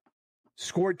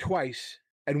scored twice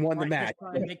and won the match.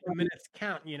 Try and make the minutes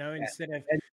count, instead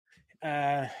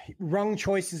of wrong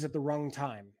choices at the wrong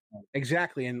time.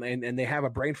 Exactly, and they have a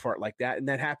brain fart like that, and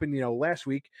that happened, last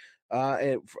week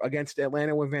against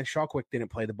Atlanta when Van Schalkwyk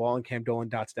didn't play the ball and Cam Dolan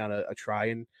dots down a try,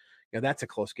 and that's a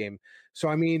close game. So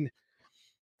I mean,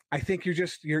 I think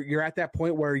you're at that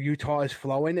point where Utah is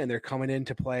flowing and they're coming in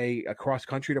to play across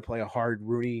country, to play a hard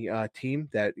Rooney team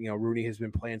that Rooney has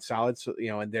been playing solid, so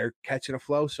and they're catching a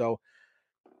flow. So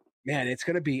man, it's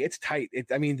tight.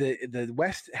 The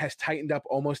West has tightened up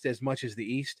almost as much as the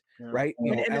East, right?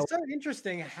 And it's so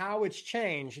interesting how it's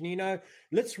changed. And,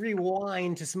 let's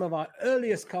rewind to some of our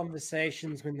earliest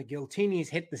conversations when the Giltinis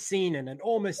hit the scene, and it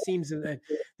almost seems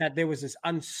that there was this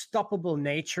unstoppable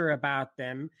nature about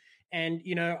them. And,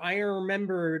 I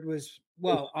remember it was,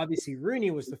 obviously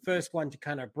Rooney was the first one to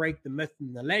kind of break the myth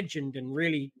and the legend and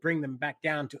really bring them back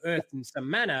down to earth in some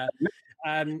manner.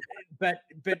 But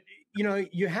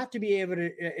you have to be able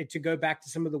to go back to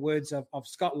some of the words of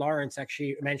Scott Lawrence.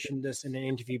 Actually mentioned this in an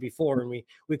interview before, and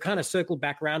we kind of circled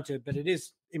back around to it, but it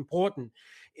is important.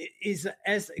 Is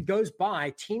as it goes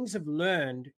by, teams have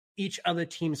learned each other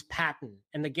team's pattern,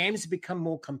 and the games have become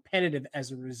more competitive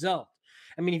as a result.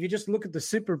 I mean, if you just look at the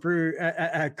Super Brew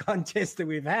contest that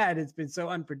we've had, it's been so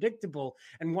unpredictable.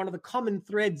 And one of the common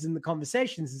threads in the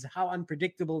conversations is how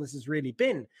unpredictable this has really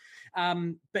been.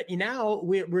 But now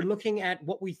we're looking at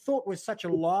what we thought was such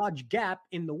a large gap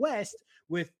in the West,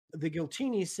 with the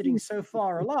Giltinis sitting so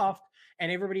far aloft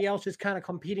and everybody else is kind of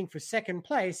competing for second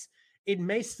place. It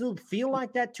may still feel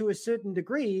like that to a certain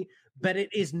degree, but it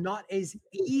is not as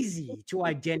easy to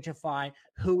identify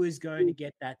who is going to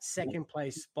get that second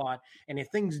place spot. And if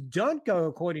things don't go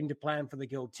according to plan for the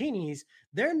Giltinis,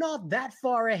 they're not that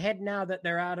far ahead now that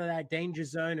they're out of that danger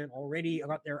zone and already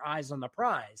got their eyes on the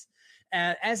prize.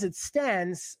 As it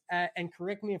stands, and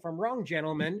correct me if I'm wrong,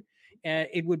 gentlemen,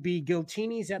 it would be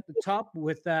Giltinis at the top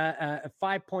with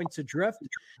 5 points adrift.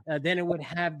 Then it would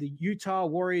have the Utah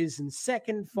Warriors in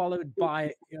second, followed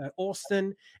by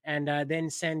Austin, and then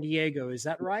San Diego. Is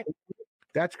that right?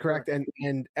 That's correct.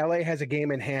 And LA has a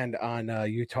game in hand on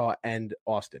Utah and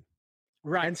Austin.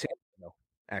 Right. And San Diego,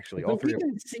 actually. But we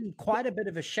can see quite a bit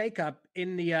of a shakeup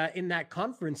in that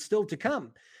conference still to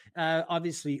come.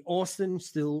 Obviously, Austin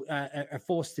still a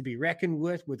force to be reckoned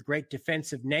with great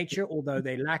defensive nature, although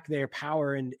they lack their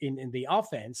power in the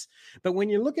offense. But when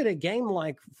you look at a game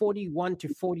like 41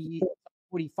 to 40,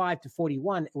 45 to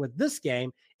 41 with this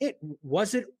game, it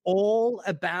all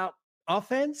about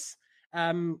offense.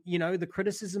 The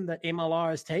criticism that MLR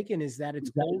has taken is that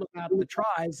it's all about the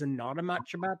tries and not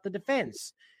much about the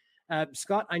defense.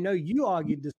 Scott, I know you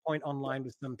argued this point online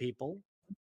with some people.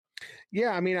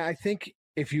 Yeah, I mean, I think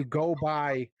if you go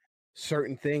by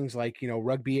certain things like,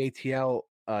 Rugby ATL,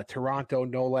 Toronto,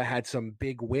 NOLA had some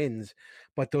big wins,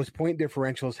 but those point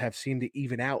differentials have seemed to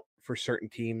even out for certain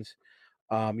teams.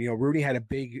 Rooney had a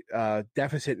big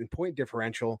deficit in point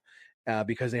differential,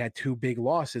 because they had two big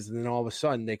losses, and then all of a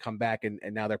sudden they come back and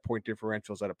now their point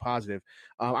differentials at a positive.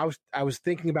 I was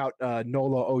thinking about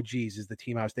NOLA OGs is the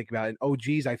team I was thinking about, and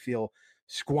OGs I feel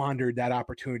squandered that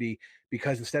opportunity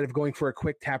because instead of going for a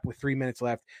quick tap with 3 minutes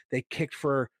left, they kicked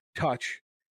for touch,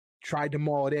 tried to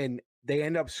maul it in. They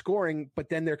end up scoring, but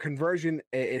then their conversion,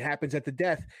 it happens at the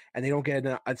death, and they don't get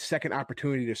a second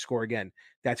opportunity to score again.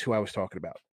 That's who I was talking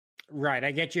about. Right.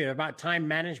 I get you about time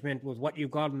management with what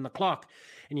you've got on the clock,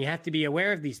 and you have to be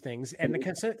aware of these things. And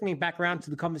circling back around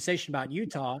to the conversation about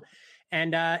Utah,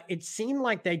 and it seemed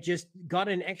like they just got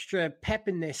an extra pep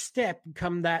in their step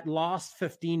come that last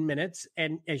 15 minutes.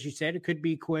 And as you said, it could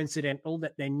be coincidental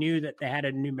that they knew that they had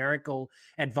a numerical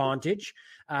advantage,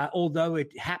 although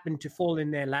it happened to fall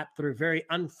in their lap through very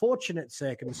unfortunate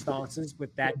circumstances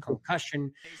with that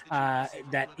concussion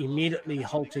that immediately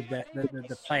halted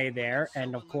the play there.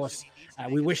 And of course,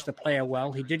 we wish the player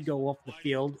well. He did go off the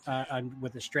field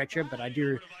with a stretcher, but I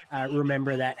do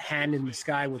remember that hand in the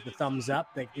sky with the thumbs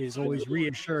up that is always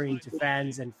reassuring to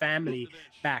fans and family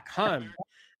back home.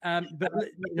 But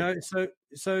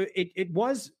so it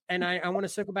was, and I want to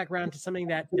circle back around to something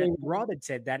that Rob had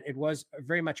said, that it was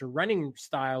very much a running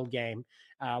style game.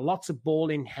 Lots of ball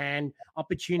in hand,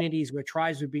 opportunities where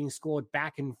tries were being scored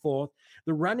back and forth.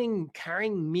 The running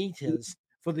carrying meters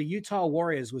for the Utah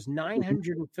Warriors was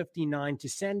 959 to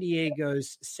San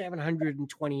Diego's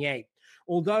 728.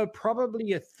 Although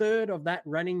probably a third of that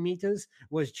running meters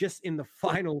was just in the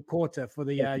final quarter for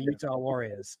the Utah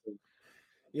Warriors.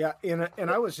 Yeah,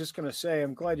 and I was just going to say,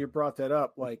 I'm glad you brought that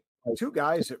up. Like two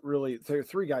guys that really, there are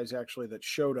three guys actually that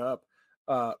showed up,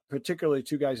 particularly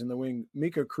two guys in the wing,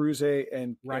 Mika Cruze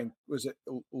and was it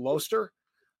Loster,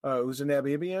 who's a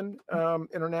Namibian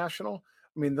international.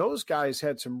 I mean, those guys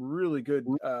had some really good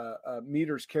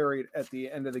meters carried at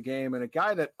the end of the game. And a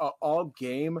guy that all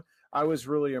game I was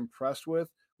really impressed with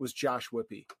was Josh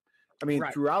Whippy. I mean,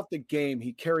 throughout the game,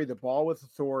 he carried the ball with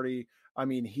authority. I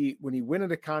mean, when he went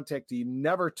into contact, he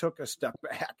never took a step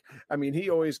back. I mean, he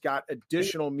always got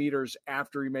additional meters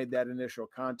after he made that initial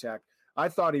contact. I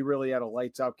thought he really had a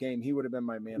lights out game. He would have been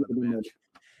my man of the match.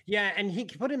 Yeah, and he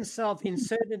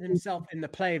inserted himself in the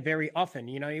play very often.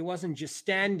 You know, he wasn't just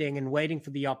standing and waiting for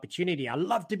the opportunity. I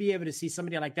love to be able to see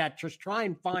somebody like that just try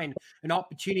and find an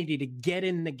opportunity to get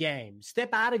in the game, step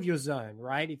out of your zone,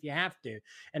 right, if you have to.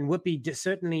 And Whippy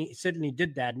certainly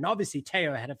did that. And obviously,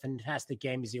 Teo had a fantastic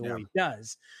game, as he always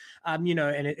does. You know,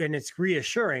 and it's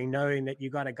reassuring knowing that you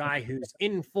got a guy who's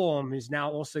in form, who's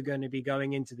now also going to be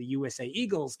going into the USA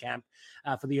Eagles camp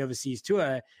for the overseas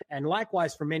tour, and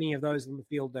likewise for many of those in the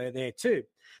field there too.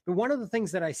 But one of the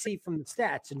things that I see from the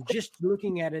stats, and just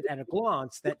looking at it at a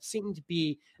glance, that seemed to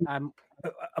be a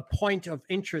point of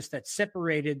interest that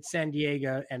separated San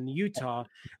Diego and Utah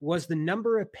was the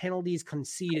number of penalties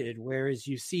conceded, whereas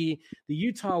you see the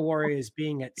Utah Warriors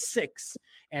being at 6,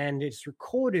 and it's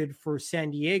recorded for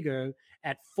San Diego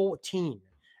at 14.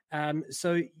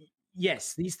 So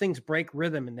yes, these things break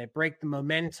rhythm and they break the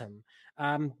momentum.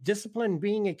 Discipline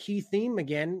being a key theme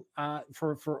again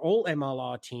for all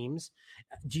MLR teams.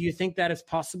 Do you think that it's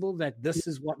possible that this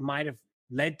is what might have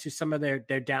led to some of their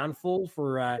downfall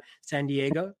for San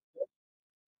Diego?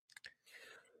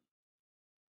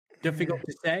 Difficult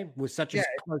to say with such a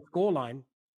close scoreline.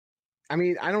 I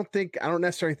mean, I don't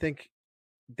necessarily think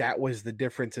that was the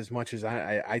difference as much as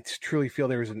I truly feel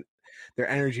their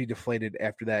energy deflated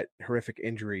after that horrific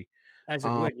injury. As it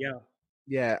would, yeah.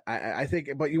 Yeah, I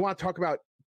think, but you want to talk about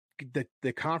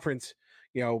the conference,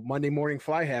 you know, Monday Morning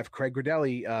Fly Half, Craig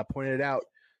Gradelli pointed it out.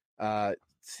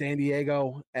 San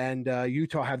Diego and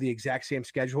Utah have the exact same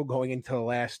schedule going into the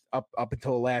last up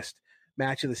until the last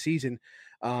match of the season.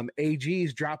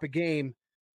 AGs drop a game,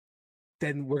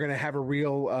 then we're going to have a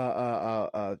real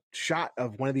shot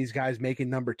of one of these guys making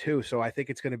number 2. So I think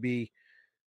it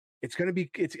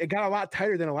got a lot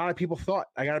tighter than a lot of people thought.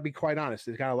 I got to be quite honest.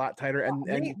 It got a lot tighter. And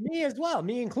me as well,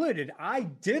 me included. I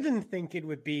didn't think it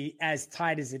would be as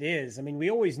tight as it is. I mean,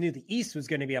 we always knew the East was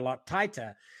going to be a lot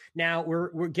tighter. Now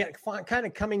we're kind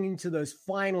of coming into those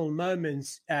final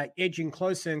moments, edging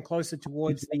closer and closer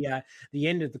towards the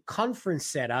end of the conference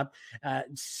setup.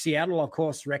 Seattle, of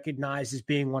course, recognized as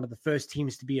being one of the first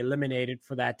teams to be eliminated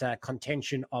for that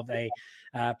contention of a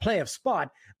playoff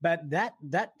spot. But that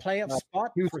playoff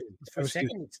spot for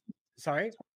second,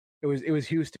 sorry. It was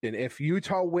Houston. If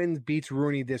Utah beats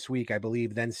Rooney this week, I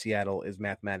believe then Seattle is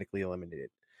mathematically eliminated.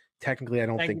 Technically, I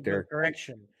don't think they're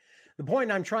correction. The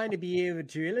point I'm trying to be able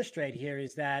to illustrate here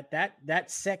is that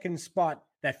second spot,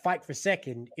 that fight for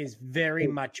second, is very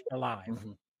much alive.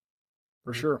 Mm-hmm.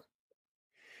 For sure.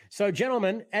 So,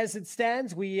 gentlemen, as it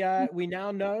stands, we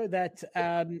now know that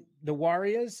the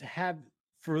Warriors have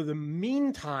for the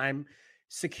meantime,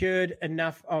 secured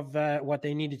enough of what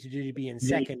they needed to do to be in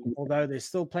second, although there's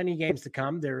still plenty of games to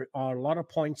come. There are a lot of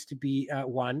points to be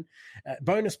won.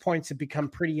 Bonus points have become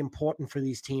pretty important for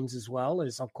these teams as well,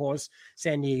 as, of course,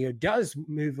 San Diego does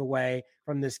move away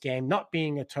from this game, not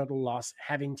being a total loss,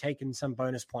 having taken some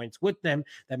bonus points with them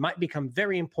that might become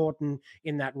very important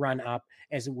in that run up,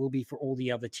 as it will be for all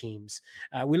the other teams.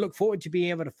 We look forward to being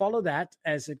able to follow that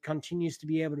as it continues to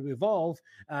be able to evolve.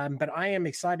 But I am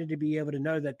excited to be able to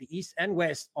know that the East and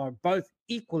West are both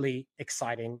equally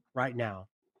exciting right now.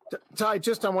 Ty,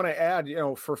 I want to add,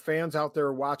 for fans out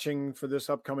there watching for this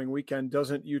upcoming weekend,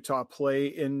 doesn't Utah play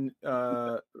in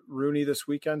Rooney this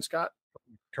weekend, Scott?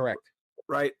 Correct.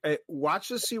 Right. Watch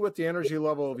to see what the energy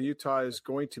level of Utah is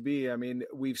going to be. I mean,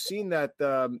 we've seen that,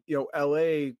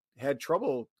 LA had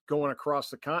trouble going across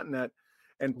the continent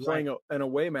and playing an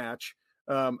away match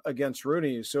against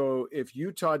Rooney. So if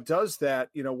Utah does that,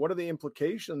 what are the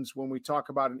implications when we talk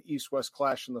about an East-West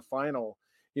clash in the final?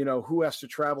 Who has to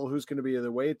travel, who's going to be the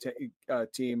away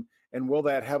team, and will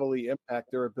that heavily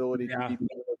impact their ability to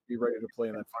be ready to play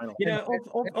in that final?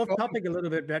 Off topic a little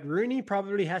bit, but Rooney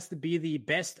probably has to be the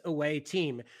best away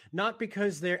team, not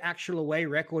because their actual away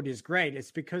record is great.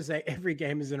 It's because every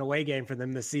game is an away game for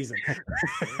them this season.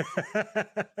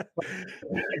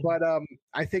 But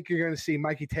I think you're going to see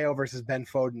Mikey Teo versus Ben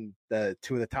Foden, the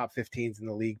two of the top 15s in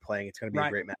the league, playing. It's going to be a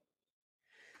great match.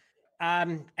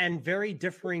 And very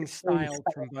differing styles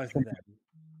from both of them.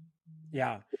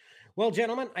 Yeah. Well,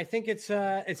 gentlemen, I think it's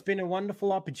been a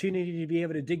wonderful opportunity to be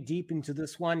able to dig deep into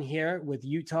this one here with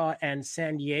Utah and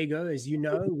San Diego. As you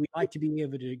know, we like to be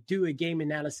able to do a game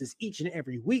analysis each and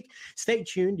every week. Stay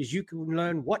tuned as you can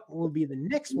learn what will be the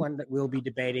next one that we'll be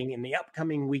debating in the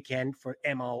upcoming weekend for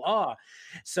MLR.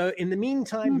 So in the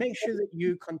meantime, make sure that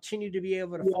you continue to be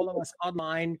able to follow us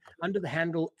online under the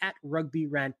handle @Rugby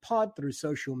Rant Pod through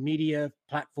social media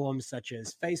platforms such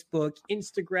as Facebook,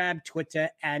 Instagram, Twitter,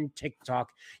 and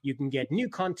TikTok. You can get new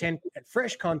content,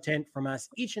 fresh content from us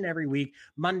each and every week,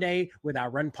 Monday with our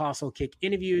Run Parcel Kick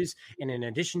interviews, and in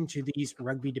addition to these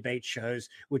rugby debate shows,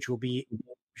 which will be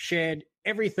shared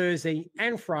every Thursday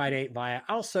and Friday via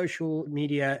our social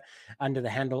media under the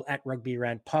handle @Rugby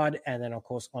Rant Pod, and then, of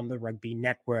course, on the Rugby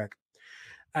Network.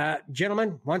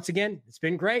 Gentlemen, once again, it's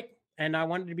been great. And I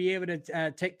wanted to be able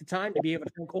to take the time to be able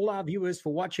to thank all our viewers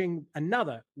for watching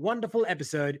another wonderful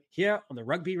episode here on the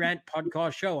Rugby Rant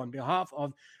Podcast Show. On behalf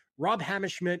of Rob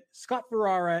Hammerschmidt, Scott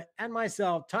Ferrara, and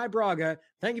myself, Ty Braga,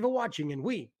 thank you for watching, and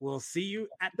we will see you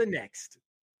at the next.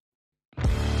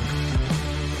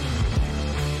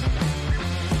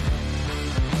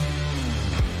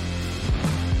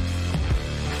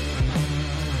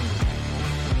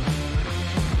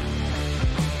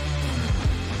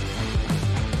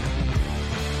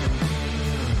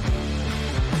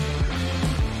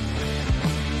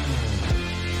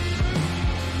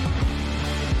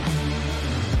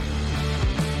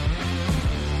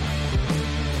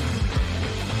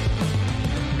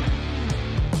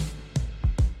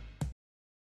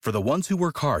 For the ones who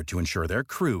work hard to ensure their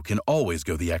crew can always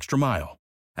go the extra mile,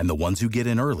 and the ones who get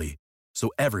in early so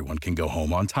everyone can go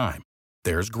home on time,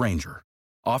 there's Grainger,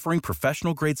 offering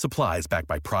professional-grade supplies backed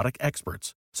by product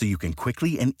experts so you can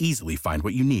quickly and easily find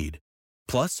what you need.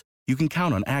 Plus, you can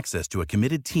count on access to a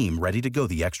committed team ready to go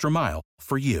the extra mile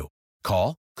for you.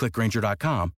 Call, click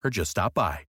Grainger.com, or just stop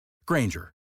by.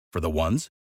 Grainger, for the ones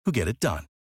who get it done.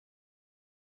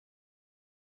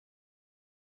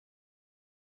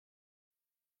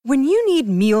 When you need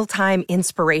mealtime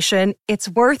inspiration, it's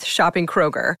worth shopping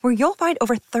Kroger, where you'll find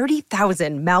over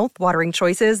 30,000 mouth-watering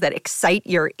choices that excite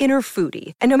your inner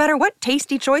foodie. And no matter what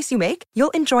tasty choice you make,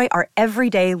 you'll enjoy our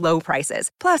everyday low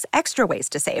prices, plus extra ways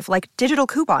to save, like digital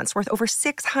coupons worth over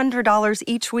 $600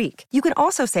 each week. You can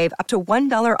also save up to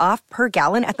 $1 off per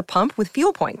gallon at the pump with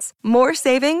fuel points. More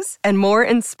savings and more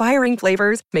inspiring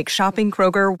flavors make shopping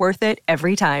Kroger worth it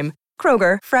every time.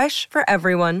 Kroger, fresh for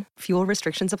everyone. Fuel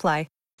restrictions apply.